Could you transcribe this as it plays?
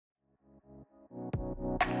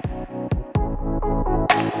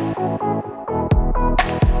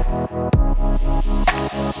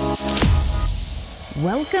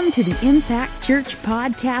Welcome to the Impact Church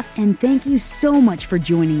podcast, and thank you so much for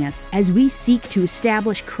joining us as we seek to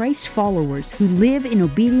establish Christ followers who live in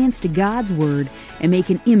obedience to God's Word and make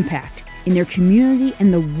an impact in their community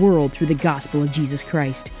and the world through the gospel of Jesus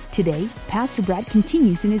Christ. Today, Pastor Brad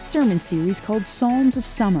continues in his sermon series called Psalms of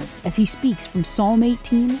Summer as he speaks from Psalm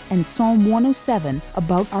 18 and Psalm 107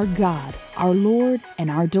 about our God, our Lord, and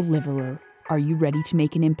our Deliverer. Are you ready to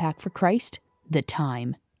make an impact for Christ? The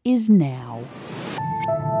time is now.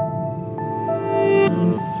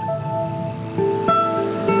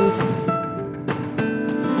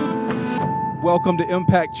 Welcome to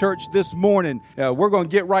Impact Church this morning. We're going to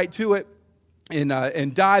get right to it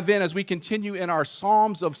and dive in as we continue in our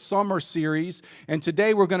Psalms of Summer series. And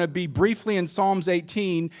today we're going to be briefly in Psalms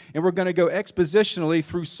 18, and we're going to go expositionally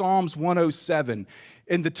through Psalms 107.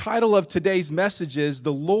 And the title of today's message is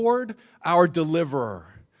The Lord Our Deliverer.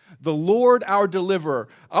 The Lord our Deliverer.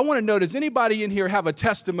 I want to know, does anybody in here have a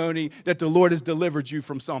testimony that the Lord has delivered you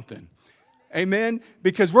from something? Amen?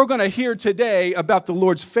 Because we're going to hear today about the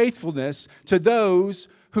Lord's faithfulness to those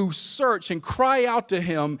who search and cry out to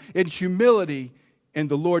Him in humility, and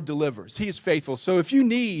the Lord delivers. He is faithful. So if you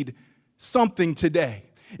need something today,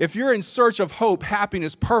 if you're in search of hope,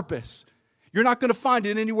 happiness, purpose, you're not going to find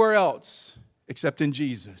it anywhere else except in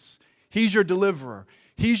Jesus. He's your deliverer.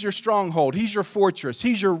 He's your stronghold. He's your fortress.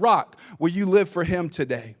 He's your rock where you live for Him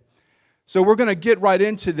today. So we're going to get right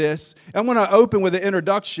into this. I'm going to open with an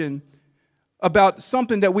introduction about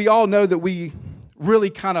something that we all know that we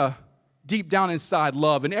really kind of deep down inside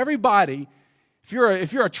love. And everybody, if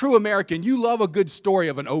you're a true American, you love a good story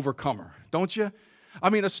of an overcomer, don't you? I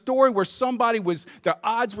mean, a story where the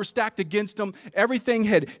odds were stacked against them. Everything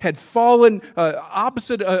had fallen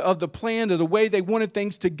opposite of the plan or the way they wanted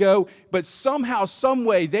things to go. But somehow, some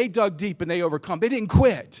way, they dug deep and they overcome. They didn't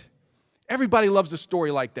quit. Everybody loves a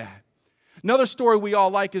story like that. Another story we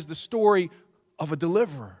all like is the story of a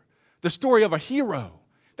deliverer, the story of a hero.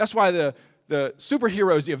 That's why the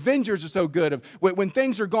superheroes, the Avengers are so good. When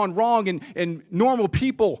things are gone wrong and normal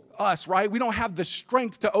people, us, right? We don't have the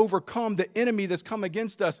strength to overcome the enemy that's come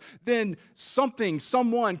against us. Then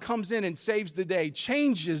someone comes in and saves the day,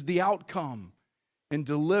 changes the outcome, and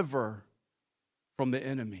deliver from the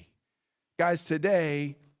enemy. Guys,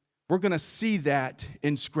 today we're going to see that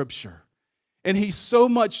in Scripture. And He's so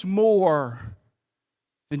much more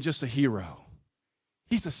than just a hero.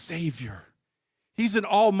 He's a Savior. He's an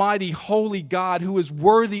almighty, holy God who is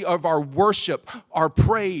worthy of our worship, our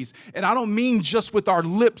praise. And I don't mean just with our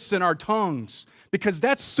lips and our tongues, because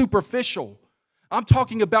that's superficial. I'm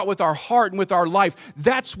talking about with our heart and with our life.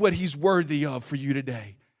 That's what He's worthy of for you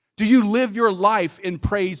today. Do you live your life in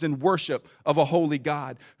praise and worship of a holy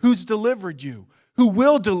God who's delivered you, who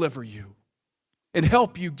will deliver you and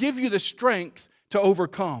help you, give you the strength to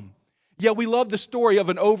overcome? Yeah, we love the story of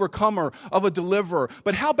an overcomer, of a deliverer.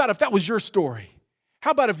 But how about if that was your story? How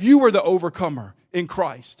about if you were the overcomer in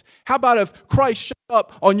Christ? How about if Christ showed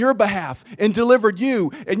up on your behalf and delivered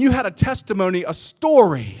you, and you had a testimony, a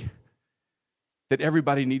story that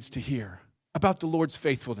everybody needs to hear about the Lord's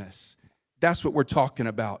faithfulness? That's what we're talking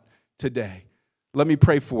about today. Let me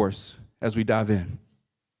pray for us as we dive in.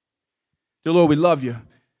 Dear Lord, we love you.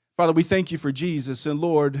 Father, we thank you for Jesus. And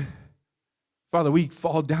Lord, Father, we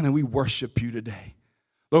fall down and we worship you today.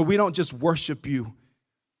 Lord, we don't just worship you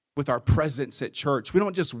with our presence at church. We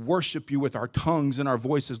don't just worship you with our tongues and our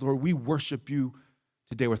voices. Lord, we worship you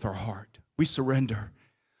today with our heart. We surrender.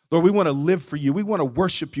 Lord, we want to live for you. We want to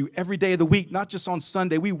worship you every day of the week, not just on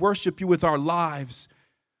Sunday. We worship you with our lives,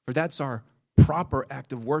 for that's our proper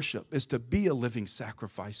act of worship, is to be a living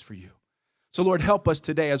sacrifice for you. So Lord, help us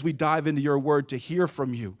today as we dive into your word to hear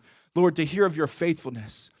from you. Lord, to hear of your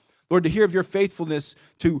faithfulness. Lord, to hear of your faithfulness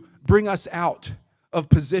to bring us out of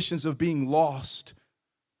positions of being lost,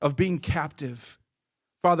 of being captive,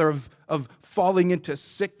 Father, of falling into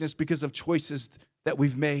sickness because of choices that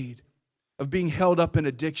we've made, of being held up in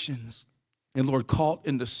addictions, and Lord, caught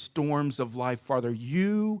in the storms of life. Father,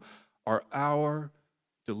 you are our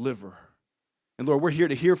deliverer. And Lord, we're here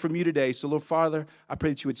to hear from you today. So Lord, Father, I pray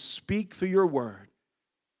that you would speak through your word,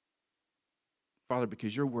 Father,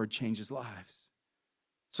 because your word changes lives.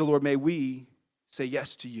 So Lord, may we say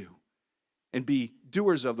yes to you and be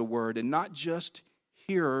doers of the word and not just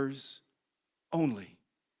hearers only.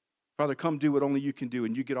 Father, come do what only you can do,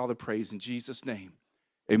 and you get all the praise in Jesus' name.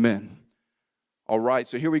 Amen. All right,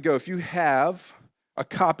 so here we go. If you have a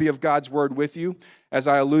copy of God's word with you, as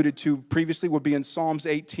I alluded to previously, we'll be in Psalms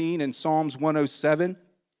 18 and Psalms 107.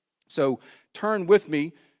 So turn with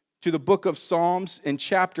me to the book of Psalms in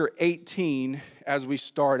chapter 18 as we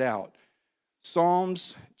start out.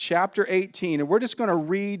 Psalms chapter 18, and we're just going to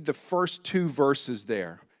read the first 2 verses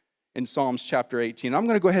there in Psalms chapter 18. I'm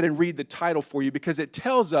going to go ahead and read the title for you because it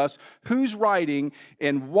tells us who's writing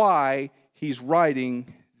and why he's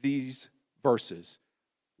writing these verses.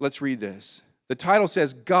 Let's read this. The title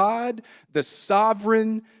says, God, the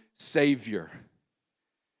Sovereign Savior.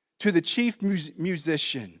 To the chief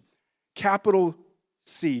musician, capital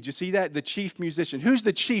C. Did you see that? The chief musician. Who's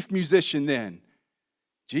the chief musician then?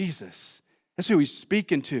 Jesus. That's who he's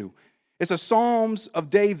speaking to. It's a Psalms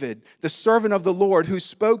of David, the servant of the Lord, who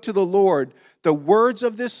spoke to the Lord the words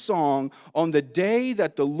of this song on the day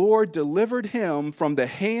that the Lord delivered him from the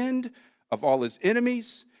hand of all his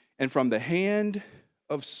enemies and from the hand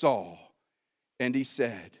of Saul. And he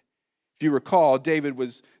said, if you recall, David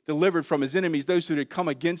was delivered from his enemies, those who had come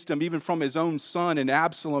against him, even from his own son and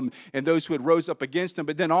Absalom and those who had rose up against him,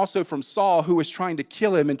 but then also from Saul who was trying to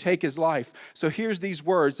kill him and take his life. So here's these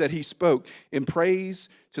words that he spoke in praise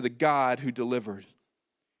to the God who delivered.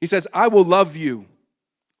 He says, I will love you,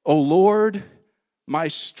 O Lord, my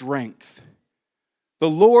strength. The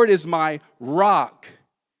Lord is my rock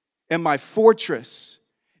and my fortress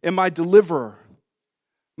and my deliverer,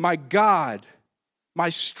 my God, my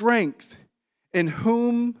strength, in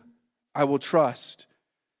whom I will trust,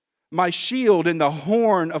 my shield and the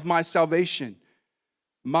horn of my salvation,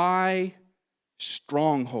 my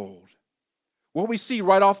stronghold. What we see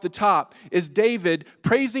right off the top is David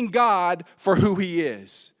praising God for who he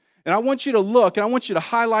is. And I want you to look, and I want you to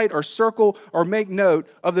highlight or circle or make note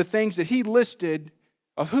of the things that he listed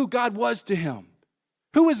of who God was to him.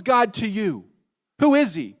 Who is God to you? Who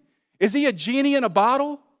is he? Is he a genie in a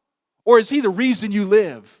bottle? Or is he the reason you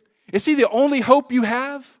live? Is he the only hope you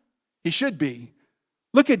have? He should be.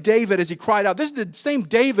 Look at David as he cried out. This is the same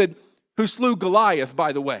David who slew Goliath,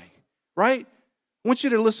 by the way, right? I want you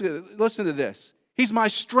to listen to this. He's my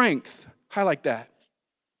strength. Highlight that.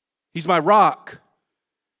 He's my rock.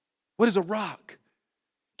 What is a rock?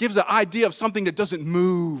 Gives an idea of something that doesn't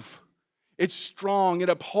move. It's strong. It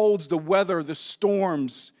upholds the weather, the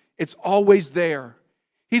storms. It's always there.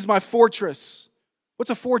 He's my fortress. What's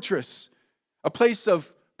a fortress? A place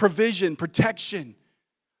of provision, protection,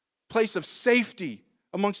 place of safety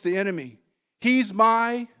amongst the enemy. He's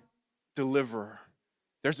my deliverer.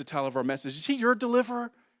 There's the title of our message. Is he your deliverer?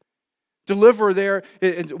 Deliverer there,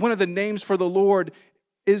 one of the names for the Lord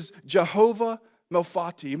is Jehovah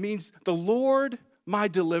Mephalti. It means the Lord, my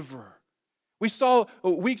deliverer. We saw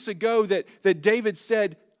weeks ago that David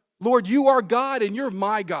said, Lord, you are God and you're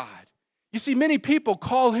my God. You see, many people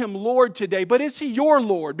call him Lord today, but is he your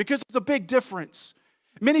Lord? Because there's a big difference.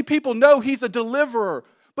 Many people know he's a deliverer,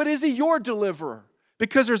 but is he your deliverer?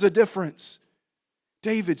 Because there's a difference.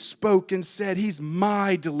 David spoke and said, he's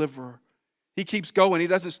my deliverer. He keeps going. He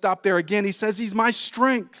doesn't stop there again. He says, he's my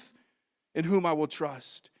strength in whom I will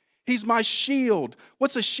trust. He's my shield.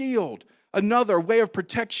 What's a shield? Another way of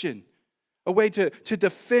protection, a way to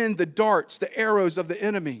defend the darts, the arrows of the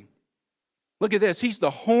enemy. Look at this. He's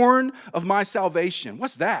the horn of my salvation.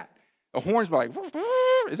 What's that? A horn's like,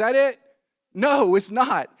 is that it? No, it's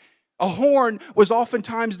not. A horn was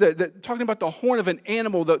oftentimes talking about the horn of an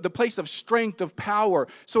animal, the place of strength, of power.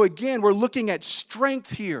 So again, we're looking at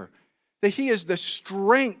strength here, that he is the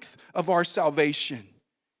strength of our salvation.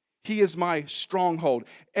 He is my stronghold.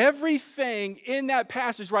 Everything in that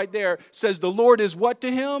passage right there says the Lord is what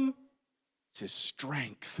to him? It's his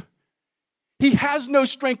strength. He has no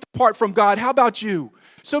strength apart from God. How about you?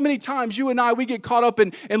 So many times you and I, we get caught up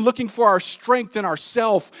in looking for our strength in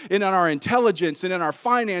ourself and in our intelligence and in our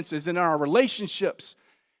finances and in our relationships.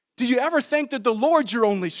 Do you ever think that the Lord's your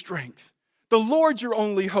only strength? The Lord's your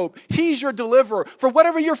only hope. He's your deliverer. For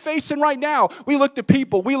whatever you're facing right now, we look to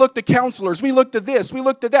people, we look to counselors, we look to this, we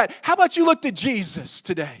look to that. How about you look to Jesus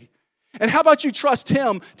today? And how about you trust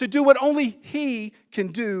him to do what only he can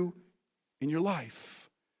do in your life?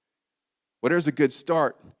 Well, there's a good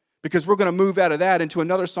start, because we're going to move out of that into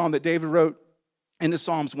another psalm that David wrote into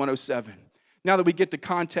Psalms 107. Now that we get the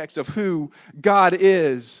context of who God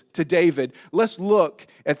is to David, let's look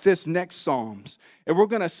at this next Psalms. And we're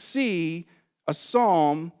going to see a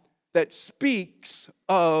psalm that speaks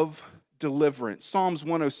of deliverance. Psalms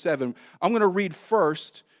 107. I'm going to read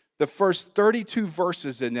first the first 32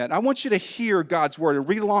 verses in that. I want you to hear God's word and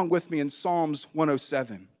read along with me in Psalms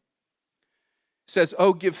 107. It says,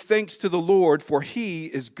 "Oh, give thanks to the Lord, for he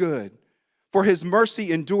is good, for his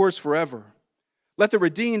mercy endures forever. Let the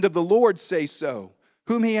redeemed of the Lord say so,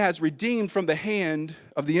 whom he has redeemed from the hand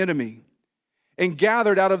of the enemy, and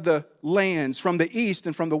gathered out of the lands from the east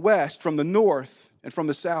and from the west, from the north and from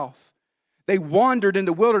the south. They wandered in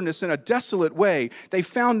the wilderness in a desolate way. They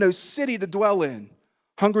found no city to dwell in.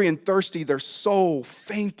 Hungry and thirsty, their soul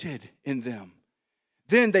fainted in them.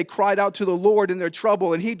 Then they cried out to the Lord in their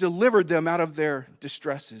trouble, and he delivered them out of their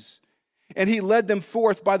distresses. And he led them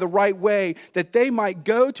forth by the right way, that they might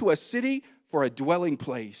go to a city for a dwelling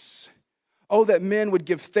place. Oh, that men would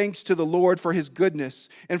give thanks to the Lord for his goodness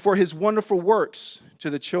and for his wonderful works to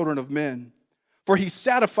the children of men. For he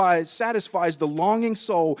satisfies the longing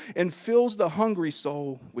soul and fills the hungry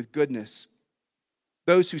soul with goodness.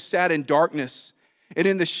 Those who sat in darkness and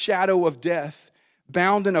in the shadow of death,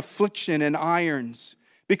 bound in affliction and irons,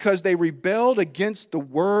 because they rebelled against the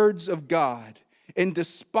words of God and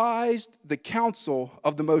despised the counsel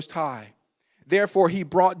of the Most High. Therefore he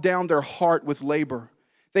brought down their heart with labor.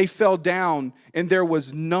 They fell down, and there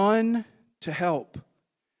was none to help.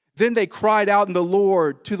 Then they cried out to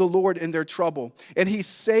the Lord in their trouble, and he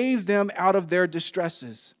saved them out of their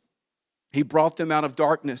distresses. He brought them out of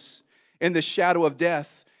darkness in the shadow of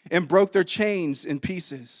death and broke their chains in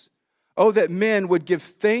pieces. Oh, that men would give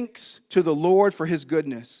thanks to the Lord for his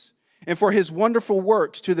goodness and for his wonderful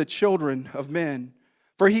works to the children of men.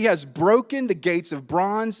 For he has broken the gates of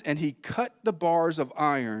bronze, and he cut the bars of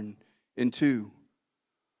iron in two.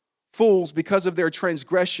 Fools, because of their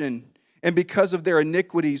transgression and because of their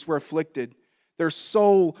iniquities, were afflicted. Their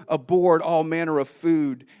soul abhorred all manner of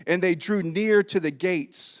food, and they drew near to the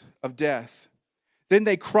gates of death. Then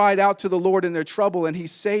they cried out to the Lord in their trouble, and he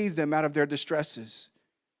saved them out of their distresses.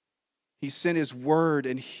 He sent his word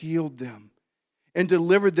and healed them and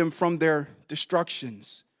delivered them from their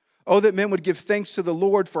destructions. Oh, that men would give thanks to the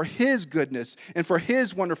Lord for his goodness and for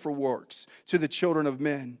his wonderful works to the children of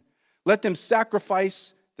men. Let them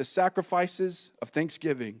sacrifice the sacrifices of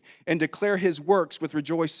thanksgiving and declare his works with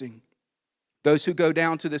rejoicing. Those who go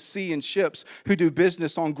down to the sea in ships, who do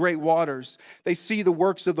business on great waters, they see the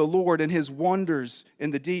works of the Lord and his wonders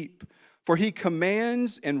in the deep. For he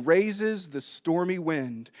commands and raises the stormy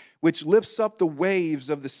wind, which lifts up the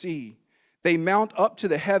waves of the sea. They mount up to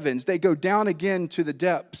the heavens. They go down again to the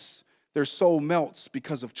depths. Their soul melts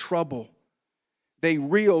because of trouble. They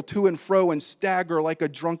reel to and fro and stagger like a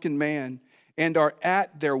drunken man and are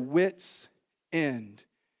at their wits' end.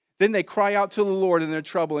 Then they cry out to the Lord in their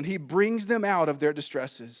trouble, and he brings them out of their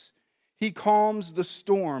distresses. He calms the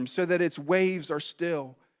storm so that its waves are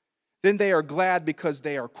still. Then they are glad because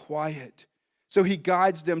they are quiet. So he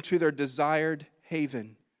guides them to their desired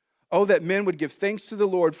haven. Oh, that men would give thanks to the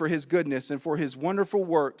Lord for his goodness and for his wonderful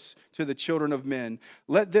works to the children of men.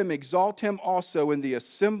 Let them exalt him also in the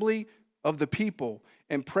assembly of the people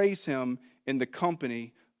and praise him in the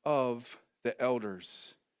company of the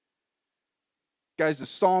elders. Guys, the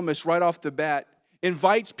psalmist right off the bat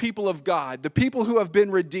invites people of God, the people who have been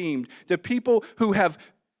redeemed, the people who have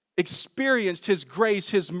experienced his grace,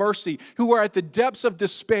 his mercy, who are at the depths of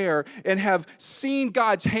despair and have seen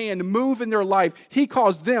God's hand move in their life. He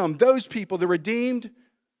calls them, those people, the redeemed,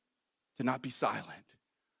 to not be silent.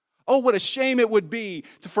 Oh, what a shame it would be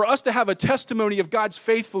for us to have a testimony of God's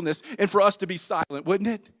faithfulness and for us to be silent, wouldn't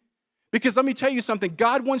it? Because let me tell you something,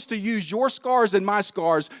 God wants to use your scars and my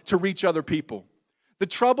scars to reach other people. The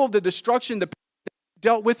trouble, the destruction, the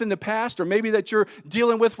dealt with in the past, or maybe that you're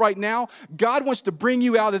dealing with right now, God wants to bring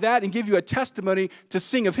you out of that and give you a testimony to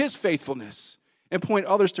sing of his faithfulness and point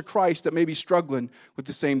others to Christ that may be struggling with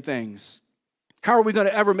the same things. How are we going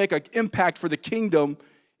to ever make an impact for the kingdom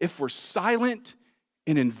if we're silent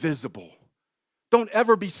and invisible? Don't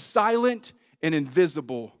ever be silent and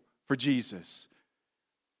invisible for Jesus.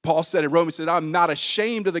 Paul said in Romans, I'm not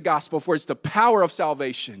ashamed of the gospel, for it's the power of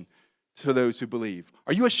salvation to those who believe.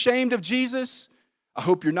 Are you ashamed of Jesus? I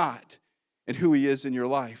hope you're not, and who he is in your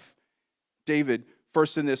life. David,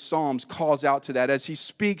 first in this Psalms, calls out to that as he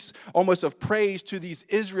speaks almost of praise to these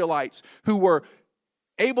Israelites who were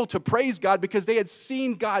able to praise God because they had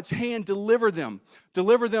seen God's hand deliver them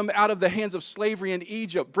out of the hands of slavery in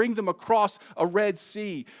Egypt, bring them across a Red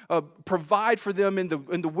Sea, provide for them in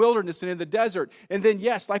the wilderness and in the desert. And then,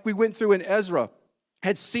 yes, like we went through in Ezra,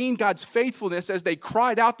 had seen God's faithfulness as they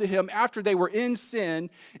cried out to him after they were in sin,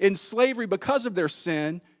 in slavery because of their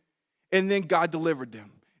sin, and then God delivered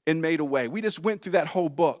them and made a way. We just went through that whole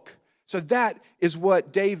book. So that is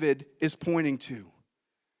what David is pointing to.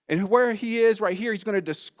 And where he is right here, he's going to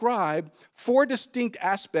describe 4 distinct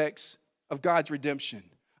aspects of God's redemption,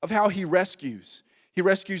 of how he rescues. He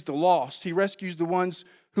rescues the lost. He rescues the ones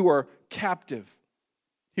who are captive.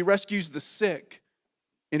 He rescues the sick,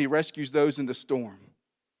 and he rescues those in the storm.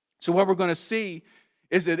 So what we're going to see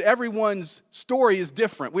is that everyone's story is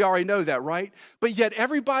different. We already know that, right? But yet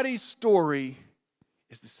everybody's story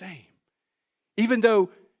is the same. Even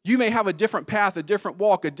though you may have a different path, a different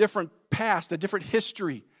walk, a different past, a different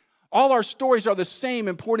history, All our stories are the same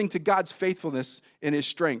in pointing to God's faithfulness and his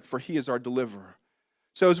strength, for he is our deliverer.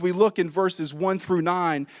 So as we look in verses 1 through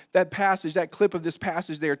 9, that passage, that clip of this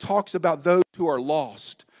passage there talks about those who are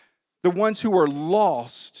lost. The ones who are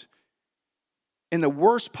lost in the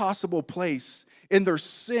worst possible place, in their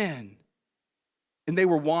sin, and they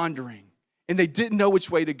were wandering, and they didn't know which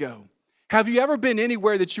way to go. Have you ever been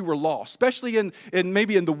anywhere that you were lost, especially in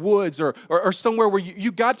maybe in the woods or somewhere where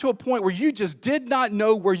you got to a point where you just did not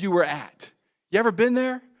know where you were at? You ever been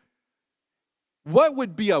there? What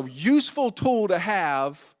would be a useful tool to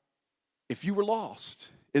have if you were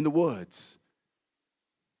lost in the woods?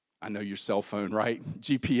 I know your cell phone, right?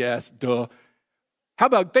 GPS, duh. How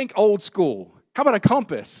about, think old school. How about a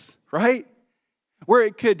compass, right? Where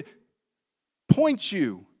it could point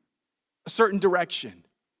you a certain direction.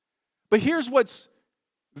 But here's what's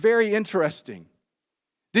very interesting.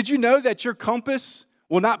 Did you know that your compass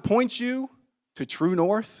will not point you to true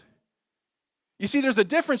north? You see, there's a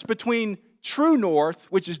difference between true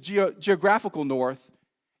north, which is geographical north,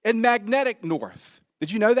 and magnetic north.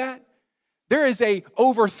 Did you know that? There is a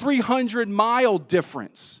over 300-mile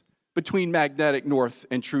difference between magnetic north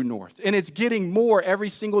and true north. And it's getting more every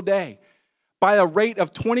single day. By a rate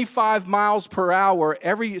of 25 miles per hour,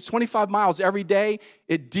 25 miles every day,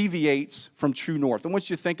 it deviates from true north. I want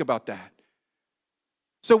you to think about that.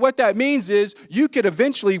 So what that means is you could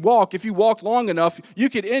eventually walk, if you walk long enough, you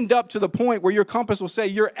could end up to the point where your compass will say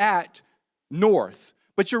you're at north,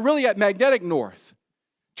 but you're really at magnetic north.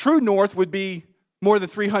 True north would be more than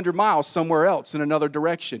 300 miles somewhere else in another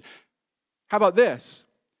direction. How about this?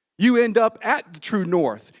 You end up at the true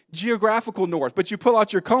north, geographical north, but you pull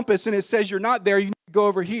out your compass and it says you're not there, you need to go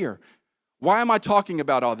over here. Why am I talking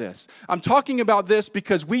about all this? I'm talking about this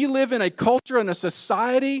because we live in a culture and a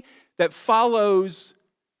society that follows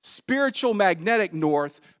spiritual magnetic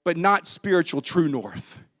north, but not spiritual true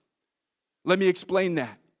north. Let me explain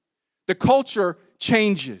that. The culture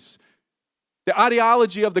changes. The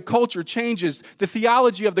ideology of the culture changes. The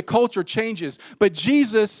theology of the culture changes. But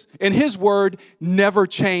Jesus and his word never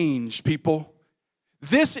change, people.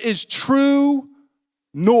 This is true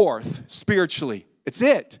north spiritually. It's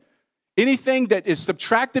it. Anything that is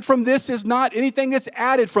subtracted from this is not. Anything that's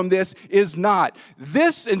added from this is not.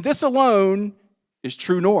 This and this alone is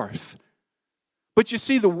true north. But you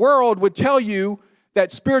see, the world would tell you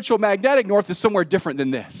that spiritual magnetic north is somewhere different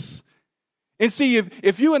than this. And see,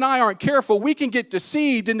 if you and I aren't careful, we can get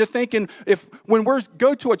deceived into thinking when we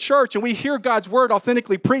go to a church and we hear God's word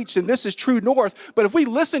authentically preached and this is true north, but if we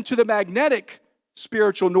listen to the magnetic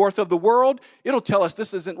spiritual north of the world, it'll tell us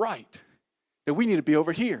this isn't right, that we need to be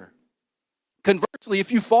over here. Conversely,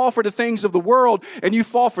 if you fall for the things of the world and you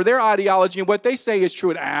fall for their ideology and what they say is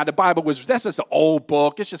true, and the Bible that's just an old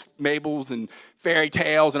book, it's just fables and fairy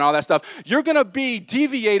tales and all that stuff, you're going to be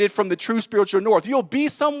deviated from the true spiritual north. You'll be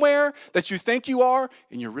somewhere that you think you are,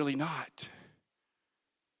 and you're really not.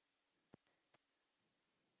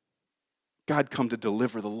 God come to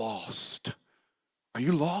deliver the lost. Are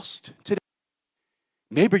you lost today?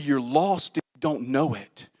 Maybe you're lost and you don't know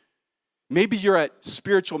it. Maybe you're at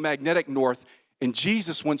spiritual magnetic north, and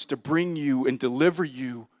Jesus wants to bring you and deliver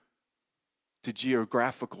you to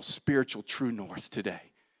geographical, spiritual true north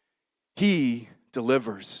today. He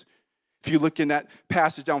delivers. If you look in that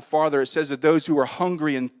passage down farther, it says that those who are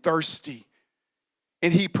hungry and thirsty,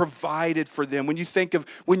 and he provided for them. When you think of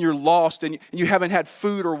when you're lost and you haven't had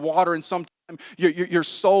food or water in some time, your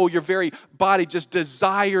soul, your very body just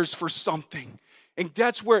desires for something. And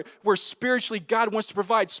that's where spiritually God wants to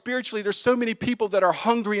provide. Spiritually, there's so many people that are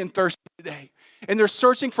hungry and thirsty today. And they're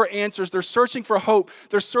searching for answers. They're searching for hope.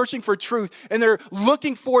 They're searching for truth. And they're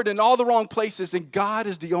looking for it in all the wrong places. And God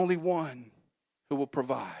is the only one who will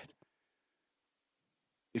provide.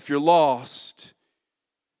 If you're lost,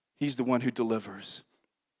 he's the one who delivers.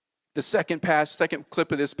 The second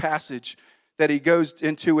clip of this passage that he goes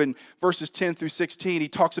into in verses 10 through 16, he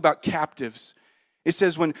talks about captives. It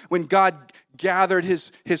says when God gathered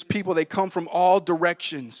his people, they come from all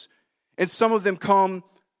directions. And some of them come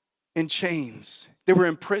in chains. They were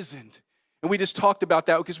imprisoned. And we just talked about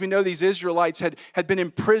that because we know these Israelites had been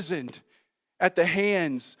imprisoned at the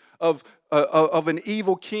hands of an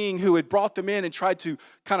evil king who had brought them in and tried to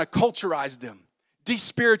kind of culturize them,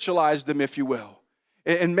 despiritualize them, if you will,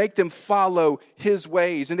 and make them follow his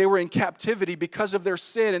ways. And they were in captivity because of their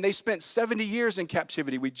sin, and they spent 70 years in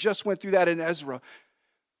captivity. We just went through that in Ezra.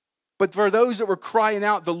 But for those that were crying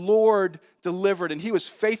out, the Lord delivered, and he was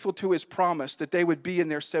faithful to his promise that they would be in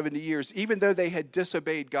their 70 years, even though they had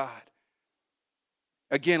disobeyed God.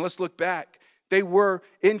 Again, let's look back. They were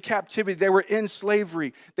in captivity. They were in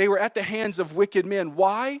slavery. They were at the hands of wicked men.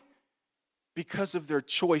 Why? because of their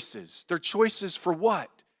choices. Their choices for what?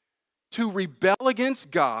 To rebel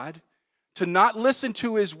against God, to not listen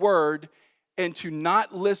to his word, and to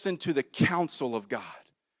not listen to the counsel of God.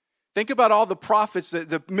 Think about all the prophets,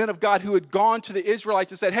 the men of God who had gone to the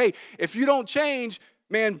Israelites and said, hey, if you don't change,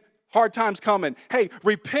 man, hard times coming. Hey,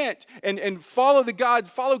 repent and follow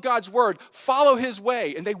God's word, follow his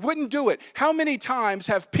way. And they wouldn't do it. How many times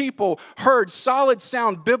have people heard solid,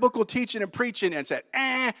 sound biblical teaching and preaching and said,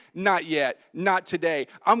 not yet, not today.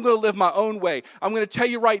 I'm going to live my own way. I'm going to tell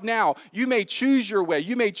you right now, you may choose your way.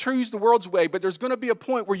 You may choose the world's way, but there's going to be a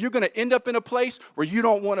point where you're going to end up in a place where you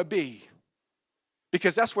don't want to be.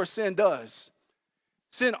 Because that's where sin does.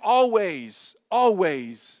 Sin always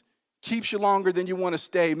keeps you longer than you want to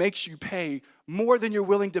stay, makes you pay more than you're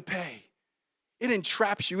willing to pay. It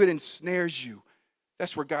entraps you, it ensnares you.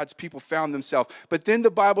 That's where God's people found themselves. But then the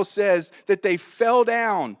Bible says that they fell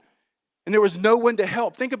down and there was no one to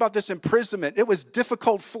help. Think about this imprisonment. It was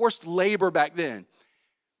difficult, forced labor back then.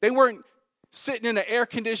 They weren't sitting in an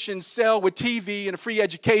air-conditioned cell with TV and a free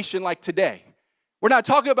education like today. We're not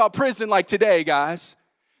talking about prison like today, guys.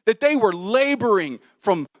 That they were laboring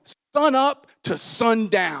from sun up to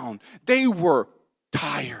sundown. They were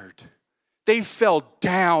tired. They fell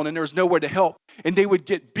down and there was nowhere to help. And they would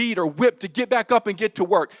get beat or whipped to get back up and get to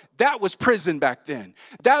work. That was prison back then.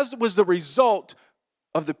 That was the result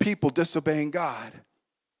of the people disobeying God.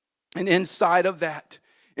 And inside of that,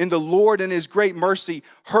 in the Lord and his great mercy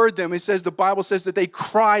heard them. It says, the Bible says that they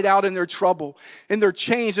cried out in their trouble, in their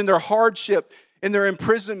chains, in their hardship, in their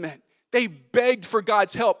imprisonment. They begged for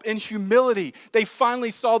God's help in humility. They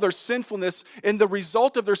finally saw their sinfulness and the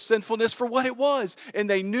result of their sinfulness for what it was. And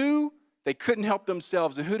they knew they couldn't help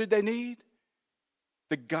themselves. And who did they need?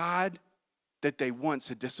 The God that they once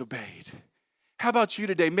had disobeyed. How about you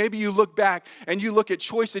today? Maybe you look back and you look at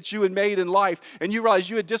choices that you had made in life and you realize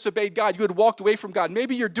you had disobeyed God. You had walked away from God.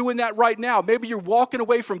 Maybe you're doing that right now. Maybe you're walking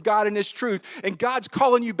away from God and his truth. And God's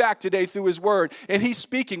calling you back today through his word. And he's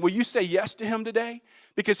speaking. Will you say yes to him today?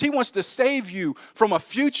 Because he wants to save you from a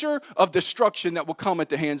future of destruction that will come at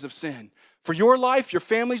the hands of sin. For your life, your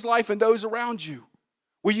family's life, and those around you.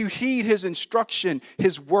 Will you heed his instruction,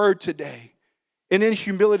 his word today? And in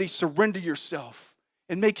humility, surrender yourself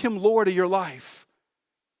and make him Lord of your life.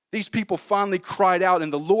 These people finally cried out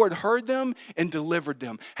and the Lord heard them and delivered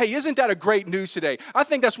them. Hey, isn't that a great news today? I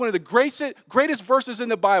think that's one of the greatest verses in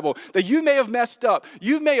the Bible, that you may have messed up.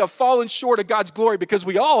 You may have fallen short of God's glory, because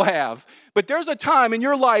we all have. But there's a time in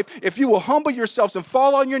your life, if you will humble yourselves and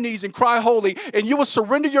fall on your knees and cry holy, and you will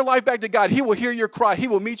surrender your life back to God, he will hear your cry. He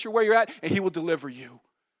will meet you where you're at and he will deliver you.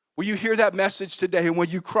 Will you hear that message today? And will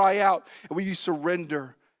you cry out and will you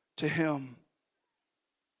surrender to him?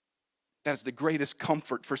 That's the greatest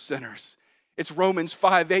comfort for sinners. It's Romans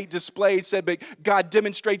 5:8 displayed, said, but God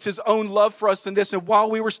demonstrates his own love for us in this. And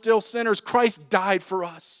while we were still sinners, Christ died for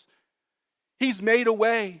us. He's made a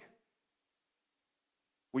way.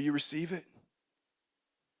 Will you receive it?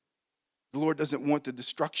 The Lord doesn't want the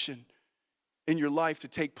destruction in your life to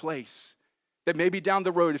take place. That maybe down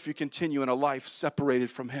the road, if you continue in a life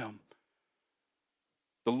separated from him,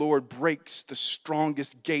 the Lord breaks the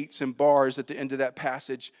strongest gates and bars at the end of that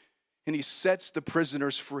passage. And he sets the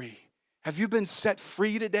prisoners free. Have you been set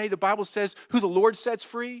free today? The Bible says who the Lord sets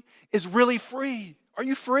free is really free. Are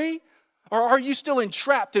you free? Or are you still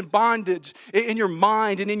entrapped in bondage in your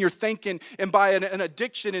mind and in your thinking and by an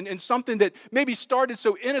addiction and something that maybe started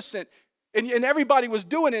so innocent and everybody was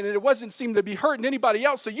doing it and it wasn't seeming to be hurting anybody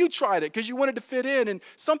else, so you tried it because you wanted to fit in, and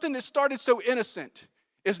something that started so innocent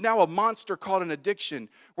is now a monster called an addiction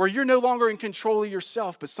where you're no longer in control of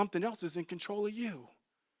yourself, but something else is in control of you.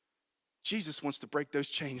 Jesus wants to break those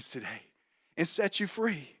chains today and set you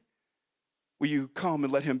free. Will you come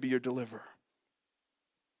and let him be your deliverer?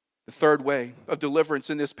 The third way of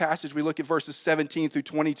deliverance in this passage, we look at verses 17 through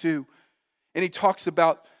 22. And he talks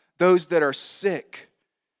about those that are sick.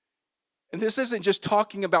 And this isn't just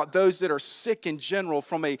talking about those that are sick in general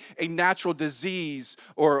from a natural disease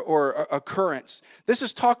or occurrence. This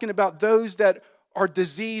is talking about those that are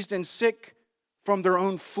diseased and sick from their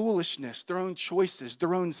own foolishness, their own choices,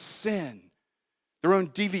 their own sin, their own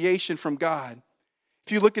deviation from God.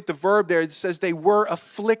 If you look at the verb there, it says they were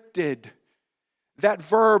afflicted. That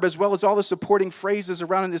verb, as well as all the supporting phrases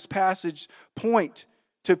around in this passage, point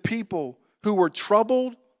to people who were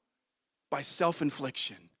troubled by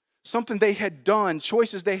self-infliction. Something they had done,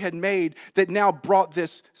 choices they had made that now brought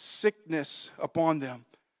this sickness upon them.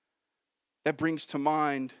 That brings to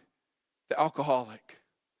mind the alcoholic.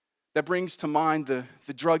 That brings to mind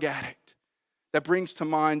the drug addict. That brings to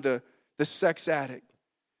mind the sex addict.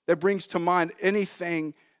 That brings to mind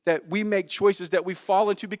anything that we make choices that we fall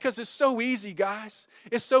into because it's so easy, guys.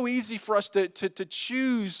 It's so easy for us to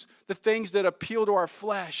choose the things that appeal to our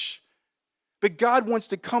flesh. But God wants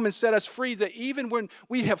to come and set us free, that even when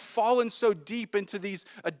we have fallen so deep into these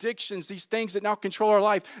addictions, these things that now control our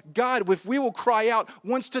life, God, if we will cry out,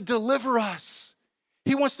 wants to deliver us.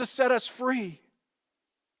 He wants to set us free.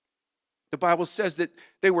 The Bible says that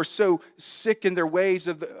they were so sick in their ways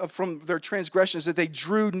from their transgressions that they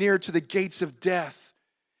drew near to the gates of death.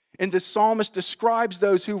 And the psalmist describes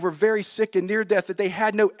those who were very sick and near death, that they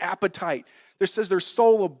had no appetite. It says their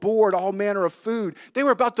soul abhorred all manner of food. They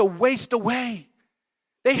were about to waste away.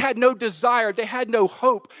 They had no desire. They had no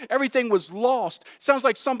hope. Everything was lost. Sounds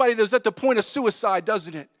like somebody that was at the point of suicide,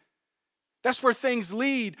 doesn't it? That's where things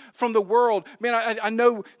lead from the world. Man, I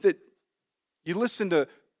know that you listen to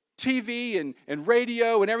TV and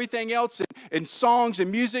radio and everything else and songs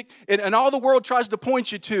and music, and all the world tries to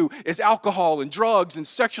point you to is alcohol and drugs and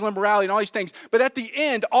sexual immorality and all these things. But at the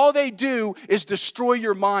end, all they do is destroy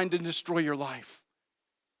your mind and destroy your life.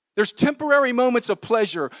 There's temporary moments of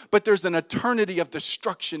pleasure, but there's an eternity of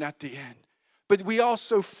destruction at the end. But we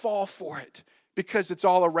also fall for it because it's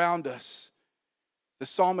all around us. The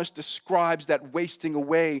psalmist describes that wasting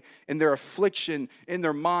away in their affliction, in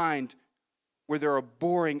their mind, where they're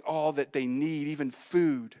abhorring all that they need, even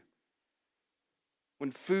food. When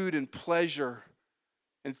food and pleasure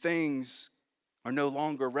and things are no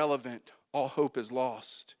longer relevant, all hope is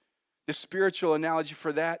lost. The spiritual analogy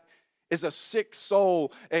for that is a sick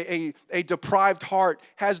soul, a deprived heart,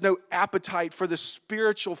 has no appetite for the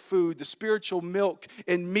spiritual food, the spiritual milk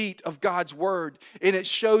and meat of God's word. And it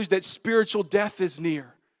shows that spiritual death is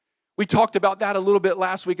near. We talked about that a little bit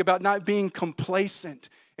last week, about not being complacent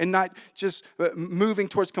and not just moving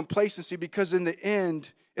towards complacency, because in the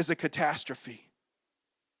end is a catastrophe.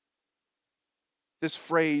 This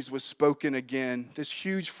phrase was spoken again, this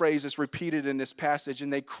huge phrase is repeated in this passage,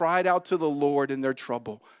 and they cried out to the Lord in their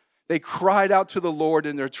trouble. They cried out to the Lord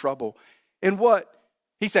in their trouble. And what?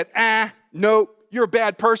 He said, no, you're a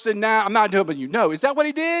bad person. Nah, I'm not helping you. No, is that what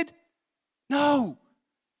he did? No.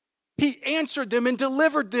 He answered them and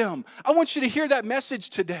delivered them. I want you to hear that message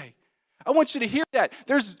today. I want you to hear that.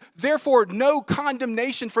 There's therefore no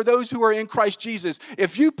condemnation for those who are in Christ Jesus.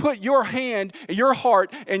 If you put your hand, your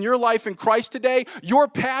heart, and your life in Christ today, your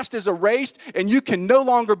past is erased and you can no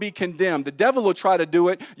longer be condemned. The devil will try to do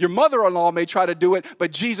it. Your mother-in-law may try to do it,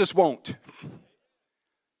 but Jesus won't.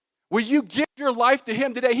 Will you give your life to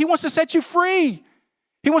him today? He wants to set you free.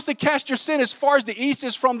 He wants to cast your sin as far as the east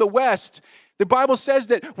is from the west. The Bible says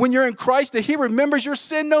that when you're in Christ, that he remembers your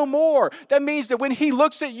sin no more. That means that when he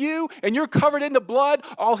looks at you and you're covered in the blood,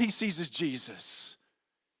 all he sees is Jesus.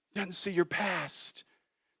 He doesn't see your past.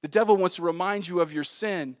 The devil wants to remind you of your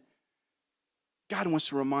sin. God wants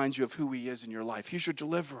to remind you of who he is in your life. He's your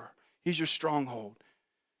deliverer. He's your stronghold.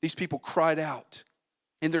 These people cried out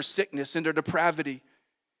in their sickness, in their depravity,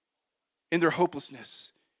 in their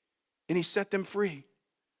hopelessness, and he set them free.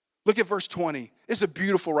 Look at verse 20. This is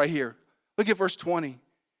beautiful right here. Look at verse 20.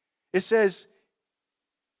 It says,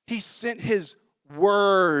 he sent his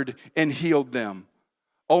word and healed them.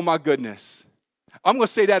 Oh my goodness. I'm going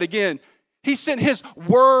to say that again. He sent his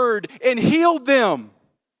word and healed them.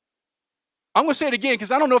 I'm going to say it again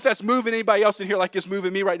because I don't know if that's moving anybody else in here like it's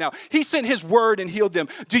moving me right now. He sent his word and healed them.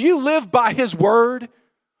 Do you live by his word,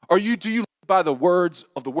 or do you live by the words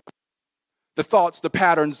of the world, the thoughts, the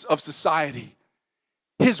patterns of society?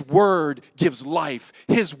 His word gives life.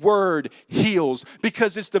 His word heals,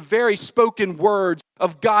 because it's the very spoken words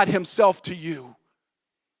of God himself to you.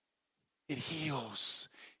 It heals.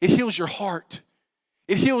 It heals your heart.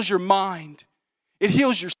 It heals your mind. It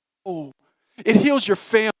heals your soul. It heals your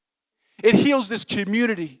family. It heals this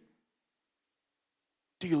community.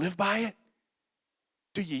 Do you live by it?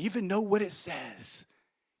 Do you even know what it says?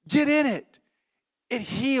 Get in it. It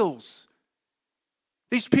heals.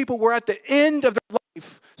 These people were at the end of their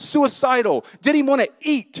life, suicidal, didn't want to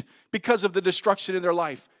eat because of the destruction in their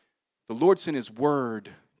life. The Lord sent his word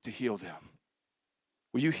to heal them.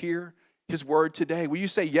 Will you hear his word today? Will you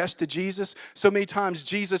say yes to Jesus? So many times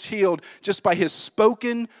Jesus healed just by his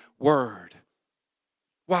spoken word.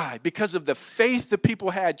 Why? Because of the faith the people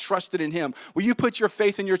had trusted in him. Will you put your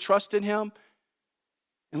faith and your trust in him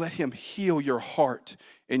and let him heal your heart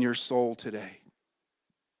and your soul today?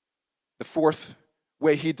 The fourth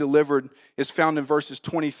way he delivered is found in verses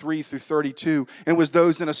 23 through 32, and was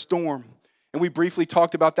those in a storm. And we briefly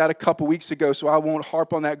talked about that a couple weeks ago, so I won't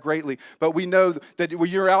harp on that greatly. But we know that when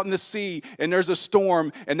you're out in the sea and there's a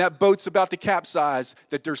storm and that boat's about to capsize,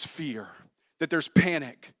 that there's fear, that there's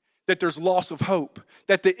panic, that there's loss of hope,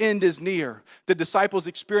 that the end is near. The disciples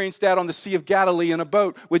experienced that on the Sea of Galilee in a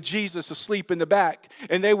boat with Jesus asleep in the back.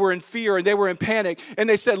 And they were in fear and they were in panic. And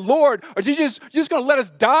they said, Lord, are you just going to let us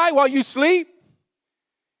die while you sleep?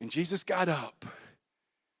 And Jesus got up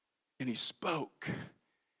and he spoke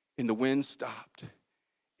and the wind stopped.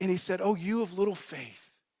 And he said, oh, you of little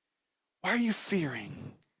faith, why are you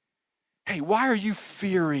fearing? Hey, why are you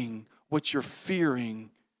fearing what you're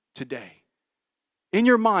fearing today? In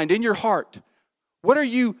your mind, in your heart, what are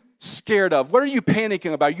you scared of? What are you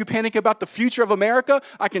panicking about? Are you panicking about the future of America?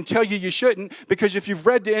 I can tell you shouldn't, because if you've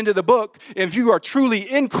read the end of the book, and if you are truly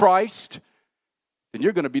in Christ, then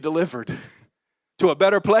you're going to be delivered to a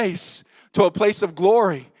better place, to a place of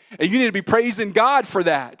glory. And you need to be praising God for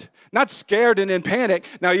that, not scared and in panic.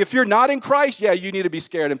 Now, if you're not in Christ, yeah, you need to be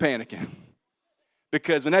scared and panicking.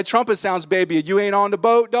 Because when that trumpet sounds, baby, and you ain't on the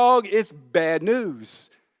boat, dog, it's bad news.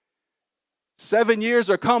 7 years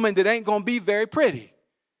are coming that ain't going to be very pretty,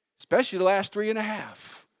 especially the last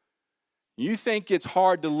 3.5. You think it's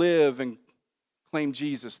hard to live and claim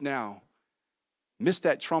Jesus now. Miss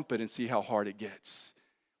that trumpet and see how hard it gets.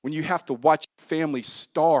 When you have to watch family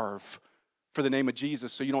starve for the name of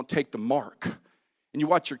Jesus so you don't take the mark. And you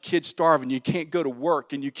watch your kids starve and you can't go to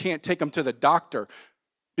work and you can't take them to the doctor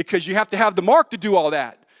because you have to have the mark to do all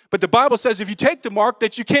that. But the Bible says if you take the mark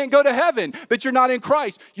that you can't go to heaven, that you're not in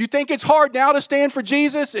Christ. You think it's hard now to stand for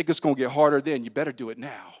Jesus? It's going to get harder then. You better do it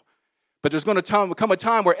now. But there's going to come a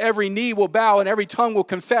time where every knee will bow and every tongue will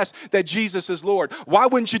confess that Jesus is Lord. Why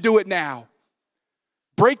wouldn't you do it now?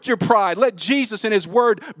 Break your pride. Let Jesus and his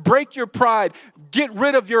word break your pride. Get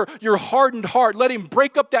rid of your hardened heart. Let him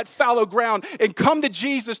break up that fallow ground and come to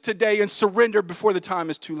Jesus today and surrender before the time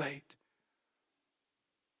is too late.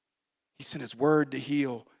 He sent his word to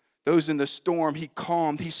heal. Those in the storm, he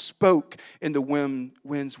calmed, he spoke, and the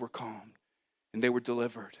winds were calmed, and they were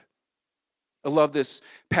delivered. I love this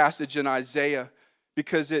passage in Isaiah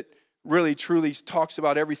because it really, truly talks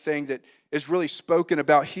about everything that is really spoken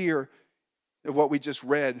about here of what we just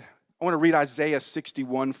read. I want to read Isaiah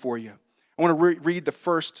 61 for you. I want to read the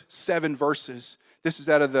first 7 verses. This is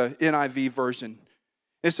out of the NIV version.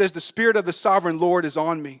 It says, the Spirit of the Sovereign Lord is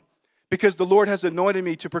on me, because the Lord has anointed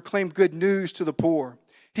me to proclaim good news to the poor.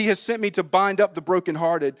 He has sent me to bind up the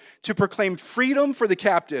brokenhearted, to proclaim freedom for the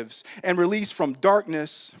captives and release from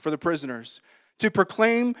darkness for the prisoners, to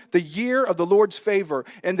proclaim the year of the Lord's favor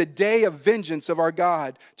and the day of vengeance of our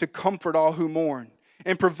God, to comfort all who mourn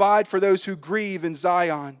and provide for those who grieve in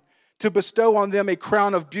Zion, to bestow on them a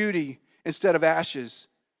crown of beauty instead of ashes,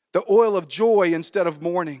 the oil of joy instead of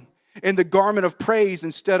mourning, and the garment of praise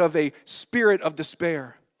instead of a spirit of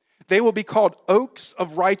despair. They will be called oaks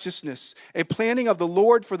of righteousness, a planting of the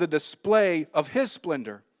Lord for the display of his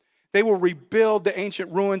splendor. They will rebuild the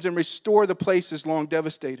ancient ruins and restore the places long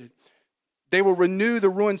devastated. They will renew the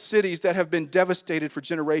ruined cities that have been devastated for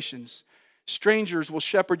generations. Strangers will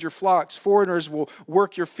shepherd your flocks. Foreigners will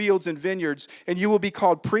work your fields and vineyards. And you will be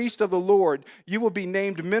called priests of the Lord. You will be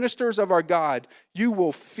named ministers of our God. You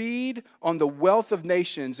will feed on the wealth of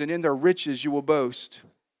nations, and in their riches you will boast.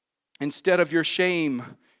 Instead of your shame,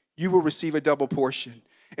 you will receive a double portion.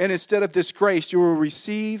 And instead of disgrace, you will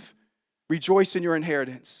rejoice in your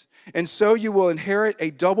inheritance. And so you will inherit a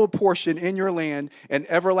double portion in your land, and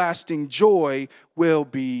everlasting joy will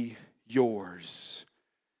be yours.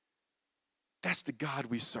 That's the God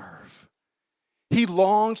we serve. He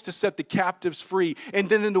longs to set the captives free. And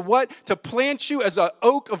then into what? To plant you as an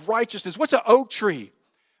oak of righteousness. What's an oak tree?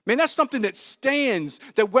 Man, that's something that stands,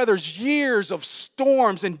 that weathers years of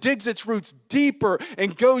storms and digs its roots deeper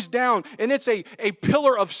and goes down. And it's a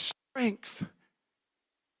pillar of strength.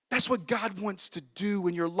 That's what God wants to do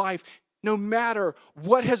in your life. No matter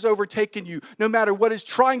what has overtaken you, no matter what is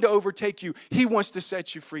trying to overtake you, he wants to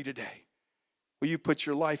set you free today. Will you put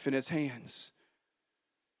your life in his hands?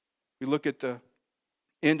 We look at the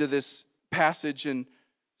end of this passage in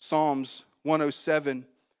Psalms 107.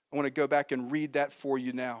 I want to go back and read that for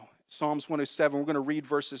you now. Psalms 107, we're going to read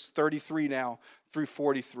verses 33 now through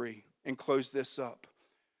 43 and close this up.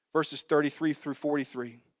 Verses 33 through 43.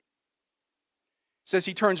 It says,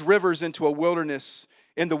 he turns rivers into a wilderness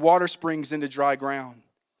and the water springs into dry ground,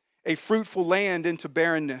 a fruitful land into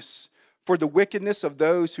barrenness for the wickedness of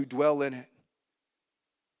those who dwell in it.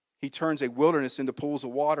 He turns a wilderness into pools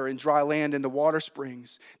of water and dry land into water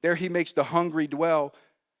springs. There he makes the hungry dwell,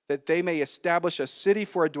 that they may establish a city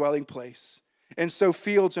for a dwelling place, and sow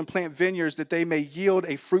fields and plant vineyards, that they may yield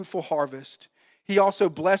a fruitful harvest. He also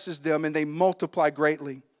blesses them, and they multiply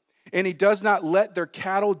greatly. And he does not let their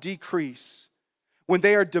cattle decrease when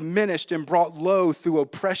they are diminished and brought low through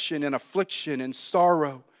oppression and affliction and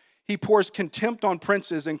sorrow. He pours contempt on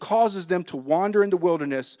princes and causes them to wander in the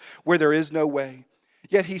wilderness where there is no way.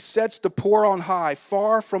 Yet he sets the poor on high,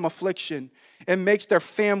 far from affliction, and makes their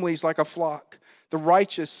families like a flock. The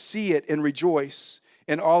righteous see it and rejoice,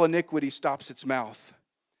 and all iniquity stops its mouth.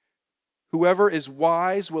 Whoever is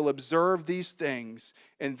wise will observe these things,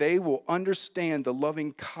 and they will understand the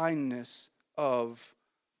loving kindness of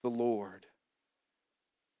the Lord.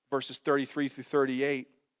 Verses 33 through 38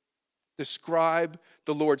 describe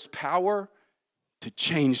the Lord's power to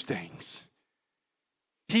change things.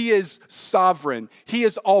 He is sovereign. He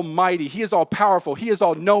is almighty. He is all powerful. He is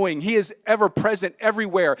all knowing. He is ever present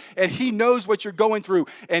everywhere. And he knows what you're going through.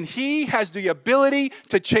 And he has the ability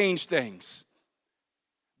to change things.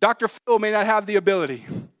 Dr. Phil may not have the ability.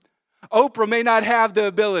 Oprah may not have the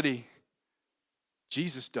ability.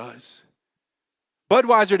 Jesus does.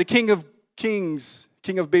 Budweiser, the king of kings,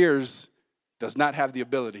 king of beers, does not have the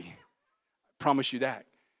ability. I promise you that.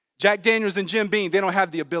 Jack Daniels and Jim Beam, they don't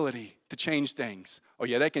have the ability to change things. Oh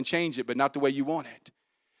yeah, they can change it, but not the way you want it.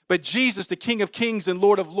 But Jesus, the King of Kings and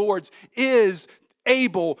Lord of Lords, is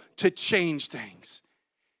able to change things.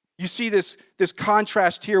 You see this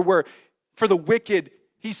contrast here where for the wicked,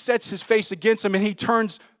 he sets his face against them and he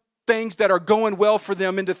turns things that are going well for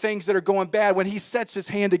them into things that are going bad when he sets his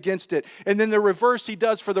hand against it. And then the reverse he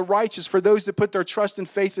does for the righteous, for those that put their trust and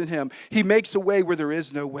faith in him. He makes a way where there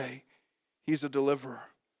is no way. He's a deliverer.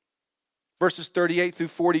 Verses 38 through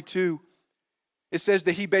 42, it says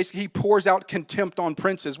that he pours out contempt on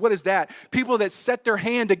princes. What is that? People that set their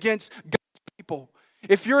hand against God's people.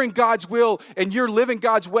 If you're in God's will and you're living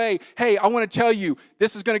God's way, hey, I want to tell you,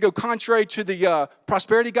 this is going to go contrary to the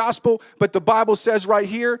prosperity gospel, but the Bible says right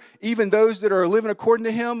here, even those that are living according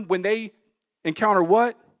to him, when they encounter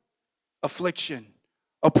what? Affliction,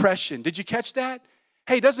 oppression. Did you catch that?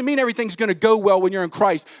 Hey, it doesn't mean everything's going to go well when you're in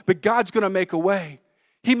Christ, but God's going to make a way.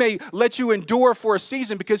 He may let you endure for a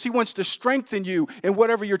season because he wants to strengthen you in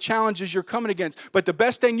whatever your challenges you're coming against. But the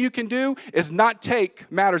best thing you can do is not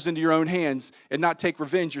take matters into your own hands and not take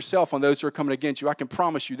revenge yourself on those who are coming against you. I can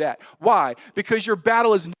promise you that. Why? Because your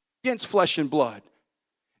battle is not against flesh and blood.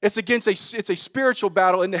 It's a spiritual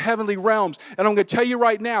battle in the heavenly realms. And I'm going to tell you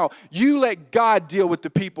right now, you let God deal with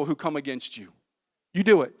the people who come against you. You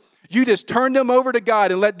do it. You just turn them over to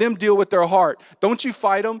God and let them deal with their heart. Don't you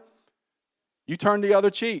fight them. You turn the other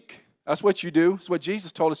cheek. That's what you do. That's what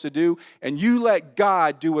Jesus told us to do. And you let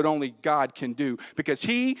God do what only God can do. Because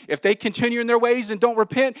if they continue in their ways and don't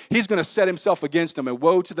repent, he's going to set himself against them. And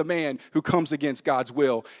woe to the man who comes against God's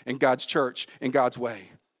will and God's church and God's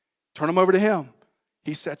way. Turn them over to him.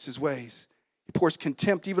 He sets his ways. He pours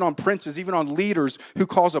contempt even on princes, even on leaders who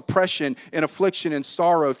cause oppression and affliction and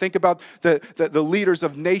sorrow. Think about the leaders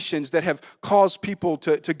of nations that have caused people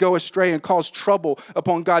to go astray and cause trouble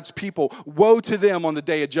upon God's people. Woe to them on the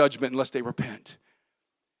day of judgment unless they repent.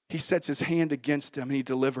 He sets his hand against them and he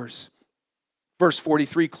delivers. Verse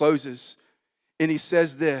 43 closes and he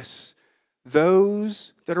says this,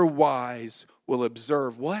 those that are wise will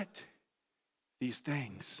observe what? These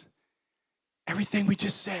things. Everything we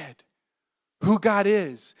just said. Who God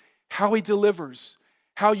is, how he delivers,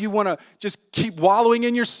 how you want to just keep wallowing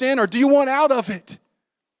in your sin, or do you want out of it?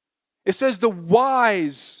 It says the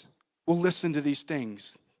wise will listen to these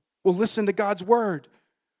things, will listen to God's word.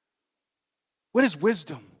 What is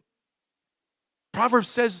wisdom? Proverbs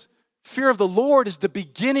says fear of the Lord is the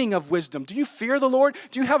beginning of wisdom. Do you fear the Lord?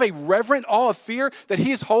 Do you have a reverent awe of fear that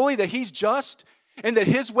he is holy, that he's just, and that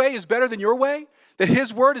his way is better than your way? That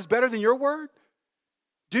his word is better than your word?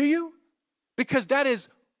 Do you? Because that is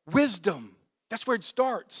wisdom. That's where it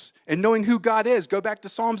starts. And knowing who God is. Go back to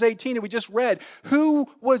Psalms 18 and we just read. Who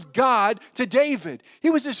was God to David? He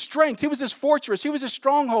was his strength. He was his fortress. He was his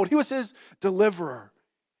stronghold. He was his deliverer.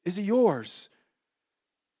 Is he yours?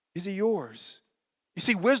 Is he yours? You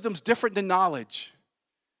see, wisdom's different than knowledge.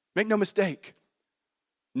 Make no mistake.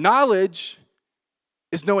 Knowledge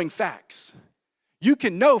is knowing facts. You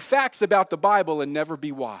can know facts about the Bible and never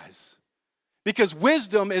be wise. Because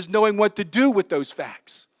wisdom is knowing what to do with those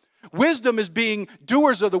facts. Wisdom is being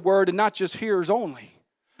doers of the word and not just hearers only.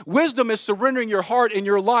 Wisdom is surrendering your heart and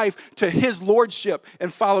your life to his lordship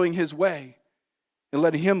and following his way and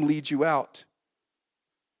letting him lead you out.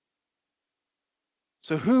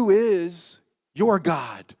 So who is your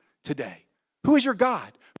God today? Who is your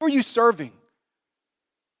God? Who are you serving?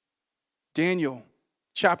 Daniel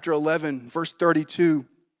chapter 11, verse 32.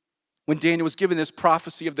 When Daniel was given this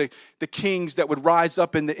prophecy of the kings that would rise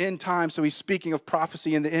up in the end time, so he's speaking of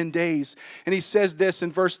prophecy in the end days. And he says this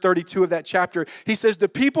in verse 32 of that chapter. He says, the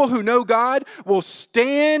people who know God will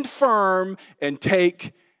stand firm and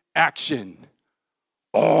take action.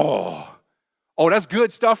 Oh, Oh, that's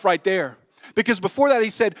good stuff right there. Because before that, he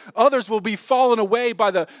said, others will be fallen away by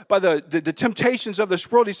the temptations of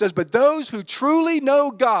this world. He says, but those who truly know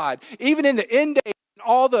God, even in the end days,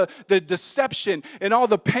 all the deception and all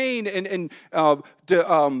the pain and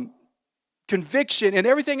conviction and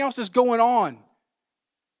everything else is going on,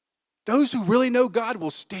 those who really know God will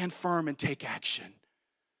stand firm and take action.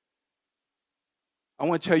 I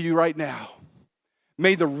want to tell you right now,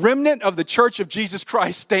 may the remnant of the church of Jesus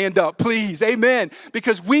Christ stand up, please. Amen.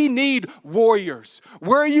 Because we need warriors.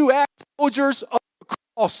 Where are you at, soldiers of the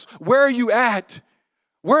cross? Where are you at?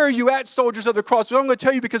 Where are you at, soldiers of the cross? Well, I'm going to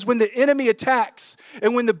tell you, because when the enemy attacks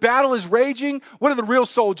and when the battle is raging, what do the real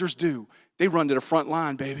soldiers do? They run to the front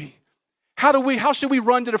line, baby. How should we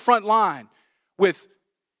run to the front line? With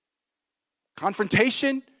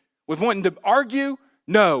confrontation? With wanting to argue?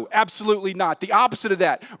 No, absolutely not. The opposite of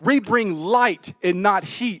that. We bring light and not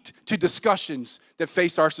heat to discussions that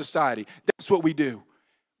face our society. That's what we do.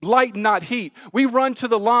 Light and not heat. We run to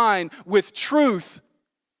the line with truth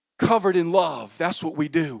covered in love. That's what we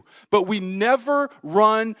do. But we never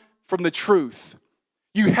run from the truth.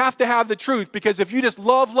 You have to have the truth, because if you just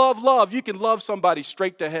love, you can love somebody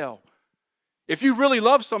straight to hell. If you really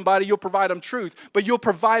love somebody, you'll provide them truth, but you'll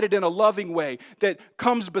provide it in a loving way that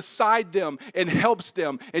comes beside them and helps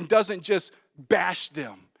them and doesn't just bash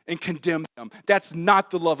them and condemn them. That's not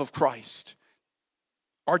the love of Christ.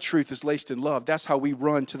 Our truth is laced in love. That's how we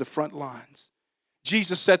run to the front lines.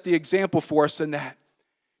 Jesus set the example for us in that.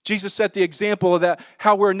 Jesus set the example of that,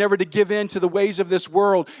 how we're never to give in to the ways of this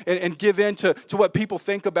world and give in to what people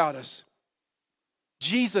think about us.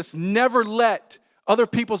 Jesus never let other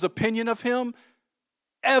people's opinion of him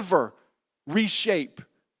ever reshape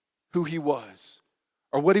who he was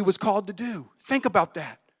or what he was called to do. Think about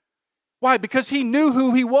that. Why? Because he knew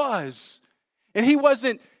who he was. And he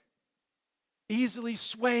wasn't easily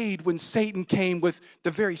swayed when Satan came with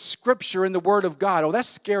the very scripture and the word of God. Oh, that's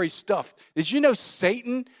scary stuff. Did you know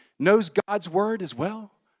Satan knows God's word as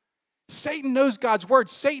well? Satan knows God's word.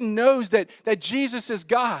 Satan knows that Jesus is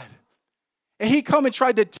God. And he come and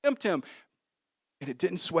tried to tempt him, and it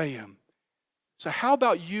didn't sway him. So how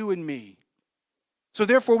about you and me? So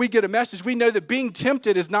therefore we get a message. We know that being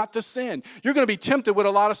tempted is not the sin. You're going to be tempted with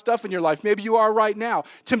a lot of stuff in your life. Maybe you are right now.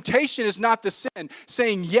 Temptation is not the sin.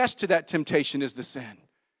 Saying yes to that temptation is the sin.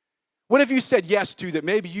 What have you said yes to that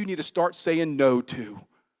maybe you need to start saying no to?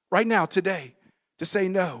 Right now, today, to say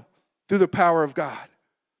no through the power of God.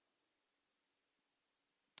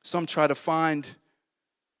 Some try to find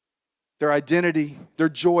their identity, their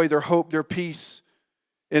joy, their hope, their peace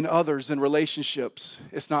in others, in relationships.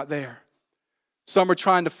 It's not there. Some are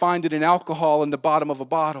trying to find it in alcohol in the bottom of a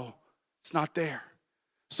bottle. It's not there.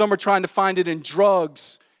 Some are trying to find it in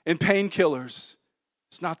drugs and painkillers.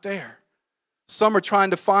 It's not there. Some are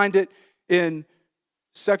trying to find it in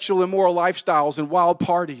sexual immoral lifestyles and wild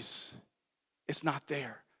parties. It's not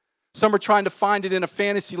there. Some are trying to find it in a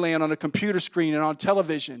fantasy land on a computer screen and on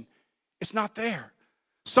television. It's not there.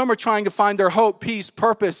 Some are trying to find their hope, peace,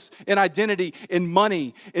 purpose, and identity in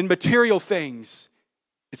money, in material things.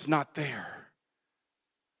 It's not there.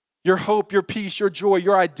 Your hope, your peace, your joy,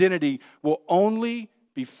 your identity will only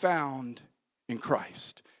be found in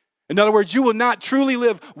Christ. In other words, you will not truly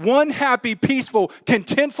live one happy, peaceful,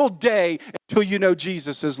 contentful day until you know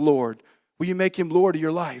Jesus as Lord. Will you make him Lord of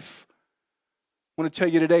your life? I want to tell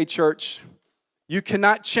you today, church, you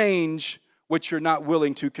cannot change what you're not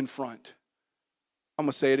willing to confront. I'm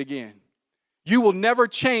going to say it again. You will never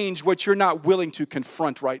change what you're not willing to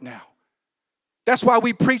confront right now. That's why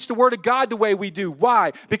we preach the word of God the way we do.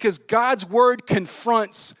 Why? Because God's word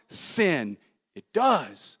confronts sin. It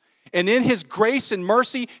does. And in his grace and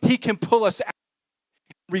mercy, he can pull us out,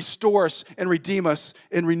 restore us, and redeem us,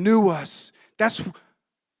 and renew us. That's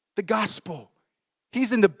the gospel.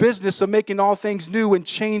 He's in the business of making all things new and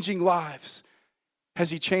changing lives. Has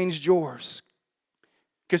he changed yours?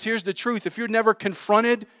 Because here's the truth. If you're never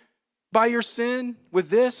confronted by your sin with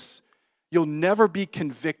this, you'll never be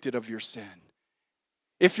convicted of your sin.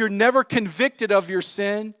 If you're never convicted of your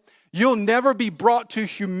sin, you'll never be brought to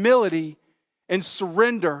humility and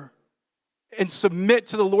surrender and submit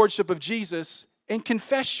to the lordship of Jesus and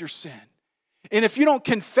confess your sin. And if you don't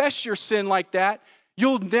confess your sin like that,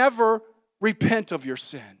 you'll never repent of your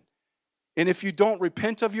sin. And if you don't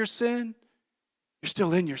repent of your sin, you're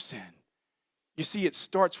still in your sin. You see, it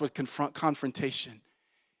starts with confrontation.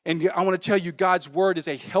 And I want to tell you, God's word is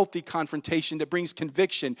a healthy confrontation that brings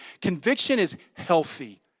conviction. Conviction is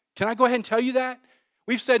healthy. Can I go ahead and tell you that?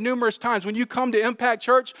 We've said numerous times, when you come to Impact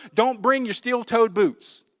Church, don't bring your steel-toed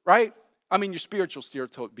boots, right? I mean your spiritual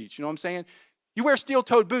steel-toed boots, you know what I'm saying? You wear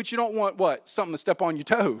steel-toed boots, you don't want what? Something to step on your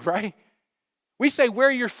toe, right? We say, wear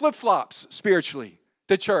your flip-flops spiritually,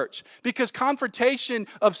 the church, because confrontation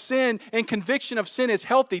of sin and conviction of sin is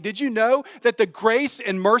healthy. Did you know that the grace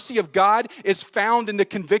and mercy of God is found in the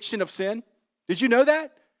conviction of sin? Did you know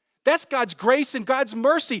that? That's God's grace and God's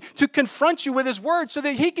mercy to confront you with His word so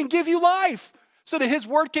that He can give you life, so that His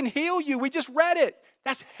word can heal you. We just read it.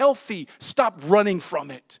 That's healthy. Stop running from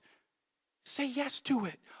it. Say yes to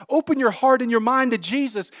it. Open your heart and your mind to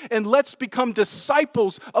Jesus, and let's become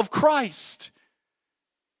disciples of Christ.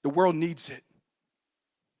 The world needs it.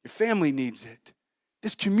 Your family needs it.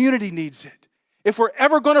 This community needs it. If we're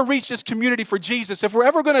ever going to reach this community for Jesus, if we're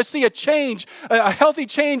ever going to see a change, a healthy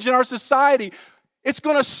change in our society, it's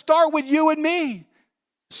going to start with you and me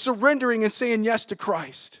surrendering and saying yes to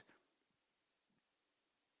Christ.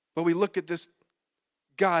 But we look at this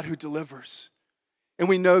God who delivers. And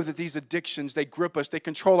we know that these addictions, they grip us, they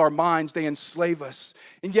control our minds, they enslave us.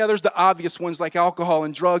 And yeah, there's the obvious ones like alcohol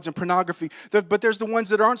and drugs and pornography, but there's the ones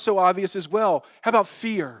that aren't so obvious as well. How about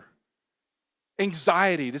fear?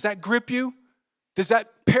 Anxiety, does that grip you? Does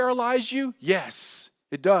that paralyze you? Yes,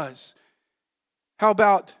 it does. How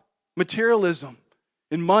about materialism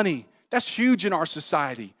and money? That's huge in our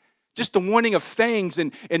society. Just the wanting of things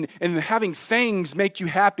and having things make you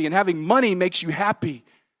happy and having money makes you happy.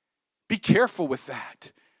 Be careful with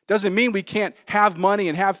that. Doesn't mean we can't have money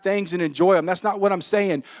and have things and enjoy them. That's not what I'm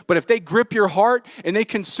saying. But if they grip your heart and they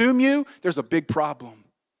consume you, there's a big problem.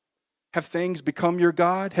 Have things become your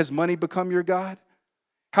God? Has money become your God?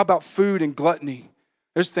 How about food and gluttony?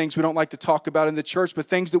 There's things we don't like to talk about in the church, but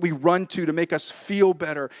things that we run to make us feel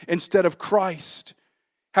better instead of Christ.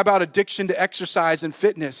 How about addiction to exercise and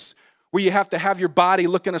fitness, where you have to have your body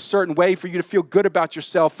look in a certain way for you to feel good about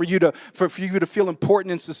yourself, for you to feel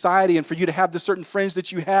important in society, and for you to have the certain friends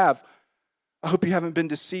that you have. I hope you haven't been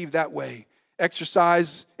deceived that way.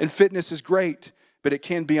 Exercise and fitness is great, but it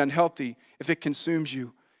can be unhealthy if it consumes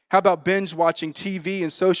you. How about binge watching TV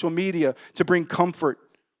and social media to bring comfort?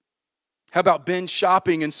 How about binge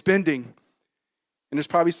shopping and spending? And there's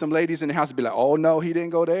probably some ladies in the house that be like, oh no, he didn't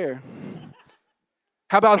go there.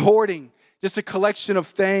 How about hoarding? Just a collection of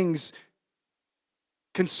things,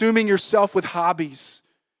 consuming yourself with hobbies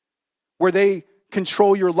where they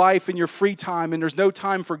control your life and your free time and there's no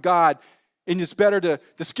time for God. And it's better to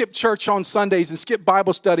skip church on Sundays and skip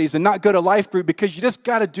Bible studies and not go to life group because you just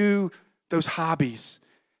got to do those hobbies.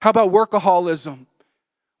 How about workaholism?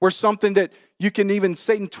 Where something that you can even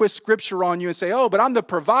Satan twist scripture on you and say, oh, but I'm the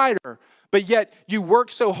provider. But yet you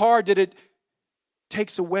work so hard that it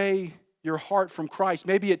takes away your heart from Christ.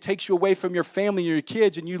 Maybe it takes you away from your family and your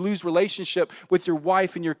kids, and you lose relationship with your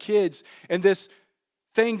wife and your kids. And this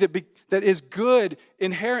thing that is good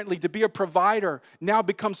inherently to be a provider now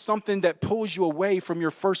becomes something that pulls you away from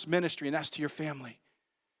your first ministry, and that's to your family.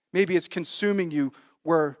 Maybe it's consuming you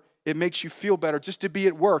where it makes you feel better just to be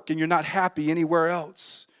at work and you're not happy anywhere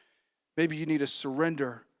else. Maybe you need to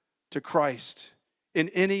surrender to Christ in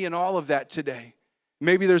any and all of that today.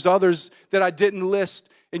 Maybe there's others that I didn't list,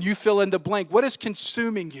 and you fill in the blank. What is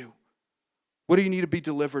consuming you? What do you need to be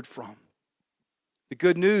delivered from? The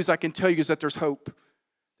good news I can tell you is that there's hope.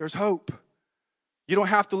 There's hope. You don't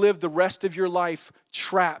have to live the rest of your life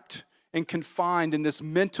trapped and confined in this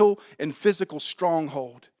mental and physical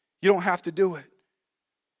stronghold. You don't have to do it.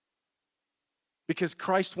 Because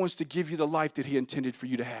Christ wants to give you the life that He intended for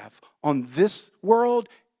you to have on this world,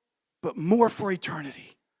 but more for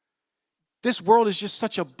eternity. This world is just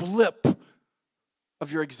such a blip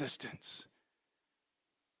of your existence.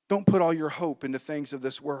 Don't put all your hope into things of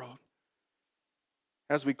this world.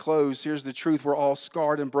 As we close, here's the truth. We're all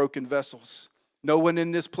scarred and broken vessels. No one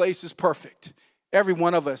in this place is perfect. Every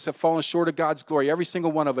one of us have fallen short of God's glory. Every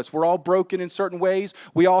single one of us. We're all broken in certain ways.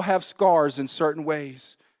 We all have scars in certain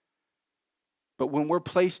ways. But when we're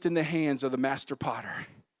placed in the hands of the master potter,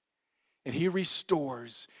 and He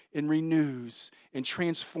restores and renews and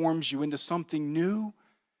transforms you into something new,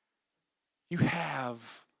 you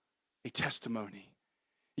have a testimony.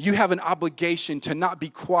 You have an obligation to not be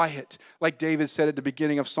quiet, like David said at the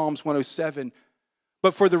beginning of Psalms 107,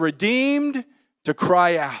 but for the redeemed to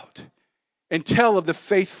cry out and tell of the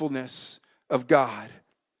faithfulness of God.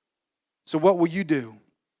 So what will you do?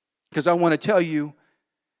 Because I want to tell you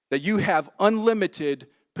that you have unlimited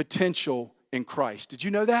potential in Christ. Did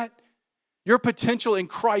you know that? Your potential in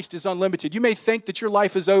Christ is unlimited. You may think that your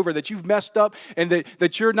life is over, that you've messed up, and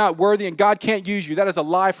that you're not worthy and God can't use you. That is a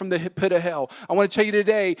lie from the pit of hell. I want to tell you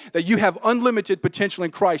today that you have unlimited potential in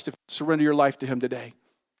Christ if you surrender your life to Him today.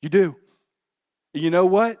 You do. And you know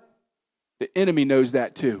what? The enemy knows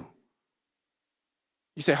that too.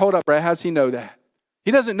 You say, hold up, Brad, how does he know that? He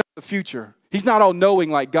doesn't know the future. He's not all-knowing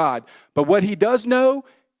like God. But what he does know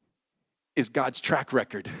is God's track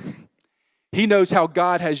record. He knows how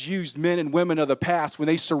God has used men and women of the past when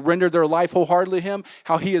they surrendered their life wholeheartedly to him,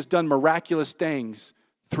 how he has done miraculous things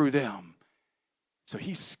through them. So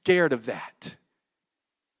he's scared of that.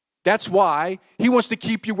 That's why he wants to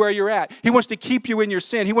keep you where you're at. He wants to keep you in your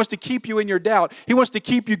sin. He wants to keep you in your doubt. He wants to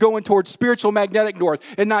keep you going towards spiritual magnetic north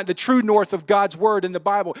and not the true north of God's word in the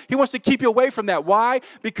Bible. He wants to keep you away from that. Why?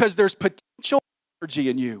 Because there's potential energy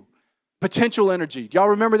in you. Potential energy. Do y'all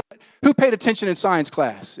remember that? Who paid attention in science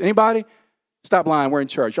class? Anybody? Stop lying. We're in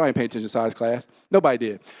church. Y'all ain't paying attention to science class. Nobody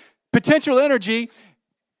did. Potential energy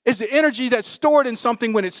is the energy that's stored in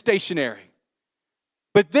something when it's stationary.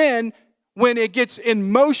 But then when it gets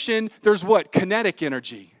in motion, there's what? Kinetic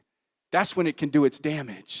energy. That's when it can do its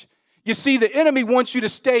damage. You see, the enemy wants you to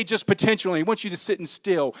stay just potentially. He wants you to sit in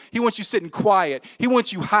still. He wants you sitting quiet. He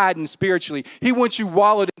wants you hiding spiritually. He wants you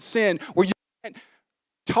wallowed in sin where you can't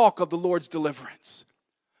talk of the Lord's deliverance.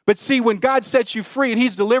 But see, when God sets you free and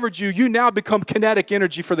he's delivered you, you now become kinetic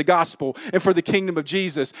energy for the gospel and for the kingdom of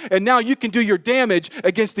Jesus. And now you can do your damage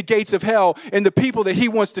against the gates of hell and the people that he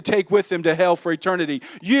wants to take with him to hell for eternity.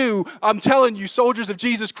 I'm telling you, soldiers of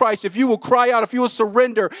Jesus Christ, if you will cry out, if you will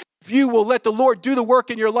surrender, if you will let the Lord do the work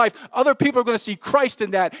in your life, other people are going to see Christ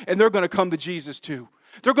in that and they're going to come to Jesus too.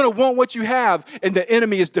 They're going to want what you have, and the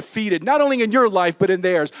enemy is defeated, not only in your life, but in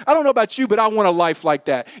theirs. I don't know about you, but I want a life like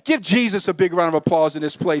that. Give Jesus a big round of applause in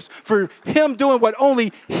this place for him doing what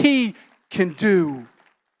only he can do.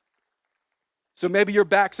 So maybe your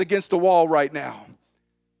back's against the wall right now.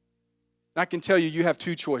 And I can tell you, you have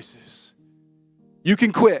two choices. You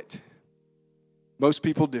can quit. Most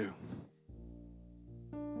people do.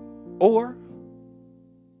 Or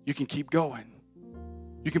you can keep going.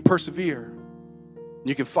 You can persevere.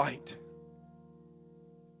 You can fight.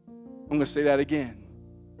 I'm going to say that again.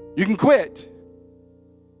 You can quit,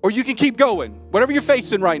 or you can keep going. Whatever you're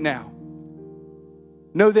facing right now.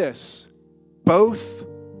 Know this. Both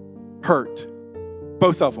hurt.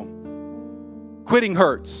 Both of them. Quitting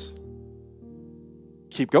hurts.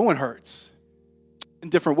 Keep going hurts. In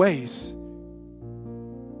different ways.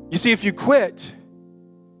 You see, if you quit,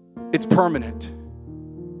 it's permanent.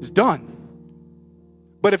 It's done.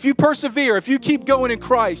 But if you persevere, if you keep going in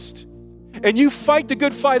Christ, and you fight the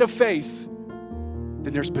good fight of faith,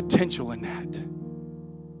 then there's potential in that.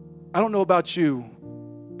 I don't know about you,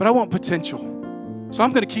 but I want potential. So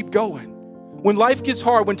I'm going to keep going. When life gets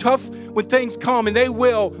hard, when things come, and they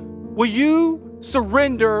will you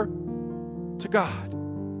surrender to God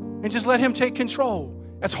and just let him take control?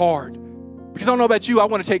 That's hard. Because I don't know about you, I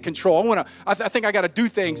want to take control. I think I got to do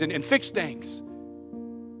things and fix things.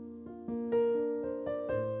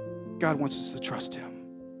 God wants us to trust him.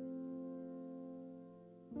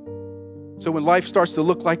 So when life starts to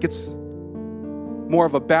look like it's more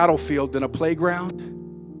of a battlefield than a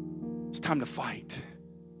playground, it's time to fight.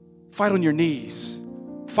 Fight on your knees.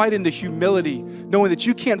 Fight into humility, knowing that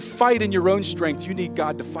you can't fight in your own strength. You need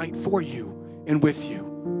God to fight for you and with you.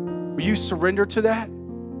 Will you surrender to that?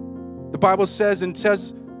 The Bible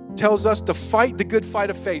tells us to fight the good fight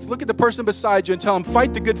of faith. Look at the person beside you and tell them,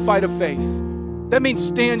 fight the good fight of faith. That means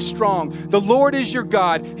stand strong. The Lord is your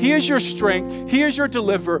God. He is your strength. He is your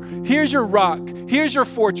deliverer. He is your rock. He is your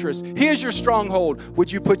fortress. He is your stronghold.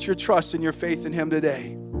 Would you put your trust and your faith in him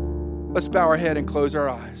today? Let's bow our head and close our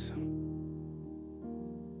eyes.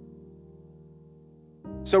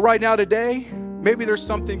 So right now today, maybe there's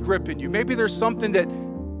something gripping you. Maybe there's something that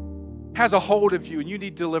has a hold of you and you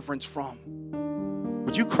need deliverance from.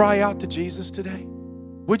 Would you cry out to Jesus today?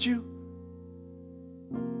 Would you?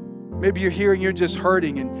 Maybe you're here and you're just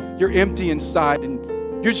hurting and you're empty inside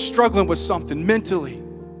and you're struggling with something mentally,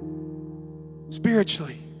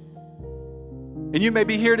 spiritually. And you may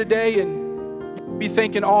be here today and be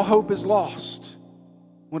thinking all hope is lost.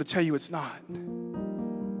 I want to tell you it's not.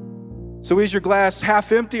 So is your glass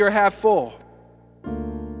half empty or half full?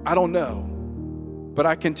 I don't know. But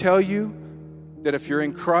I can tell you that if you're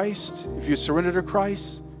in Christ, if you surrender to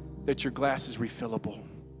Christ, that your glass is refillable.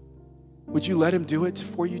 Would you let him do it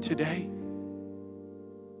for you today?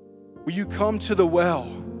 Will you come to the well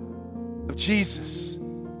of Jesus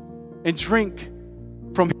and drink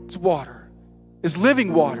from his water, his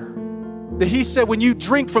living water, that he said when you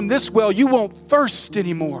drink from this well, you won't thirst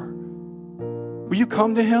anymore? Will you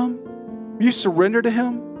come to him? Will you surrender to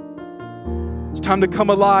him? It's time to come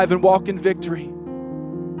alive and walk in victory.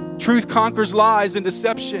 Truth conquers lies and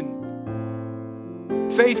deception.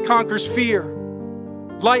 Faith conquers fear.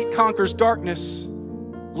 Light conquers darkness.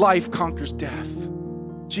 Life conquers death.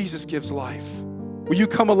 Jesus gives life. Will you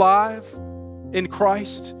come alive in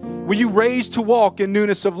Christ? Will you raise to walk in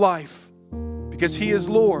newness of life? Because he is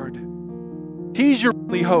Lord. He's your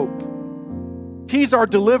only hope. He's our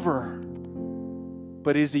deliverer.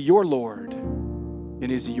 But is he your Lord?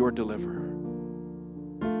 And is he your deliverer?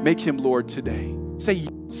 Make him Lord today. Say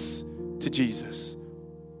yes to Jesus.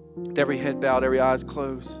 With every head bowed, every eyes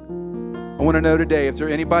closed. I want to know today if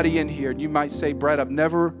there's anybody in here, and you might say, Brad, I've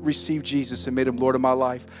never received Jesus and made him Lord of my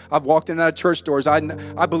life. I've walked in and out of church doors. I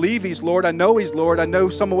believe he's Lord. I know he's Lord. I know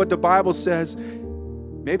some of what the Bible says.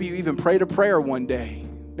 Maybe you even prayed a prayer one day.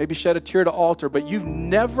 Maybe shed a tear at the altar, but you've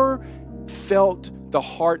never felt the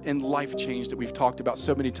heart and life change that we've talked about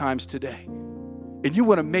so many times today. And you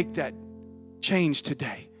want to make that change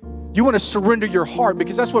today. You want to surrender your heart,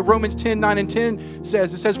 because that's what Romans 10:9-10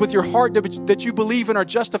 says. It says, with your heart that you believe and are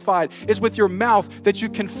justified. It's with your mouth that you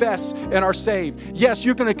confess and are saved. Yes,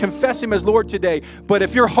 you're going to confess him as Lord today, but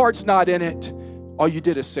if your heart's not in it, all you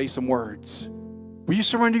did is say some words. Will you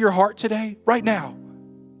surrender your heart today? Right now.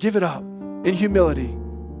 Give it up in humility.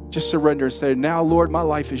 Just surrender and say, now, Lord, my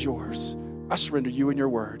life is yours. I surrender you and your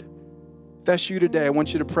word. If that's you today, I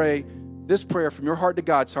want you to pray this prayer from your heart to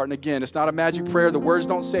God's heart. And again, it's not a magic prayer. The words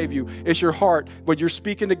don't save you. It's your heart. But you're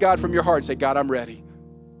speaking to God from your heart and say, God, I'm ready.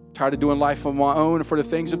 Tired of doing life on my own and for the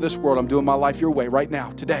things of this world. I'm doing my life your way right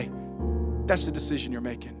now, today. That's the decision you're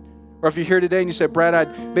making. Or if you're here today and you say, Brad, I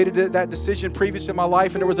made that decision previous in my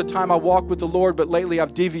life, and there was a time I walked with the Lord, but lately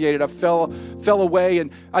I've deviated. I fell away,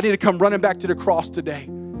 and I need to come running back to the cross today.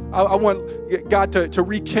 I want God to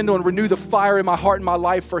rekindle and renew the fire in my heart and my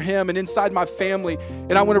life for him and inside my family.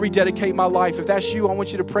 And I want to rededicate my life. If that's you, I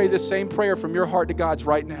want you to pray this same prayer from your heart to God's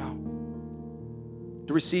right now.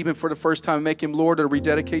 To receive him for the first time and make him Lord, or to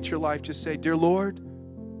rededicate your life. Just say, dear Lord,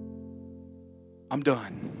 I'm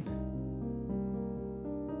done.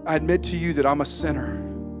 I admit to you that I'm a sinner.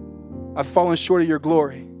 I've fallen short of your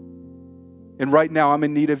glory. And right now I'm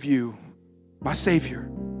in need of you, my Savior,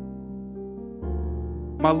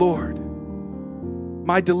 my Lord,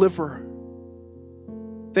 my deliverer.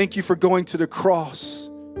 Thank you for going to the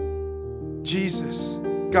cross. Jesus,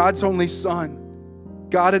 God's only Son,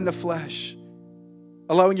 God in the flesh,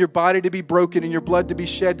 allowing your body to be broken and your blood to be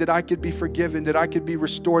shed that I could be forgiven, that I could be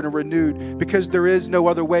restored and renewed, because there is no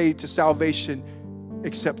other way to salvation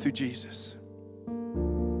except through Jesus.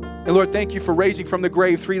 And Lord, thank you for raising from the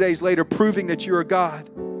grave 3 days later, proving that you are God.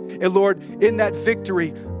 And Lord, in that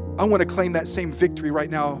victory, I want to claim that same victory right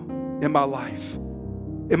now in my life.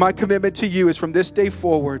 And my commitment to you is from this day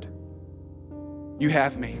forward, you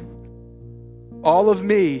have me. All of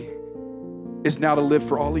me is now to live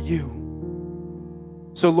for all of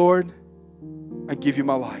you. So Lord, I give you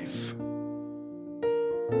my life.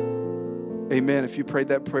 Amen. If you prayed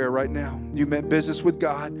that prayer right now, you meant business with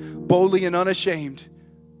God, boldly and unashamed,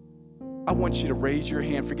 I want you to raise your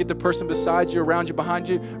hand. Forget the person beside you, around you, behind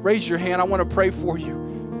you. Raise your hand. I want to pray for you.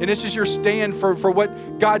 And this is your stand for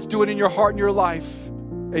what God's doing in your heart and your life.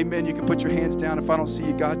 Amen. You can put your hands down. If I don't see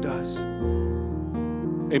you, God does.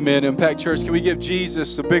 Amen. Impact Church, can we give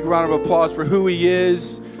Jesus a big round of applause for who he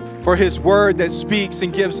is, for his word that speaks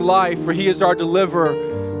and gives life, for he is our deliverer.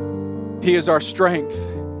 He is our strength.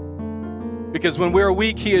 Because when we're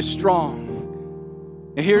weak, he is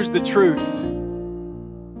strong. And here's the truth.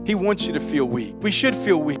 He wants you to feel weak. We should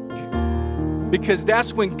feel weak, because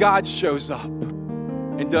that's when God shows up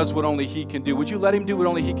and does what only he can do. Would you let him do what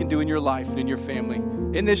only he can do in your life and in your family,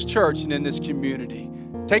 in this church and in this community?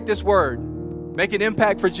 Take this word, make an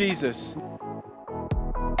impact for Jesus.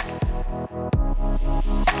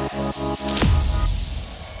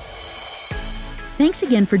 Thanks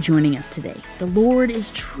again for joining us today. The Lord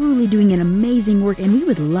is truly doing an amazing work, and we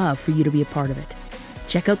would love for you to be a part of it.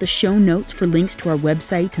 Check out the show notes for links to our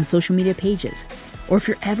website and social media pages. Or if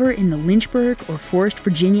you're ever in the Lynchburg or Forest,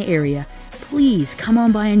 Virginia area, please come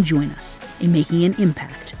on by and join us in making an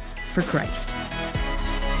impact for Christ.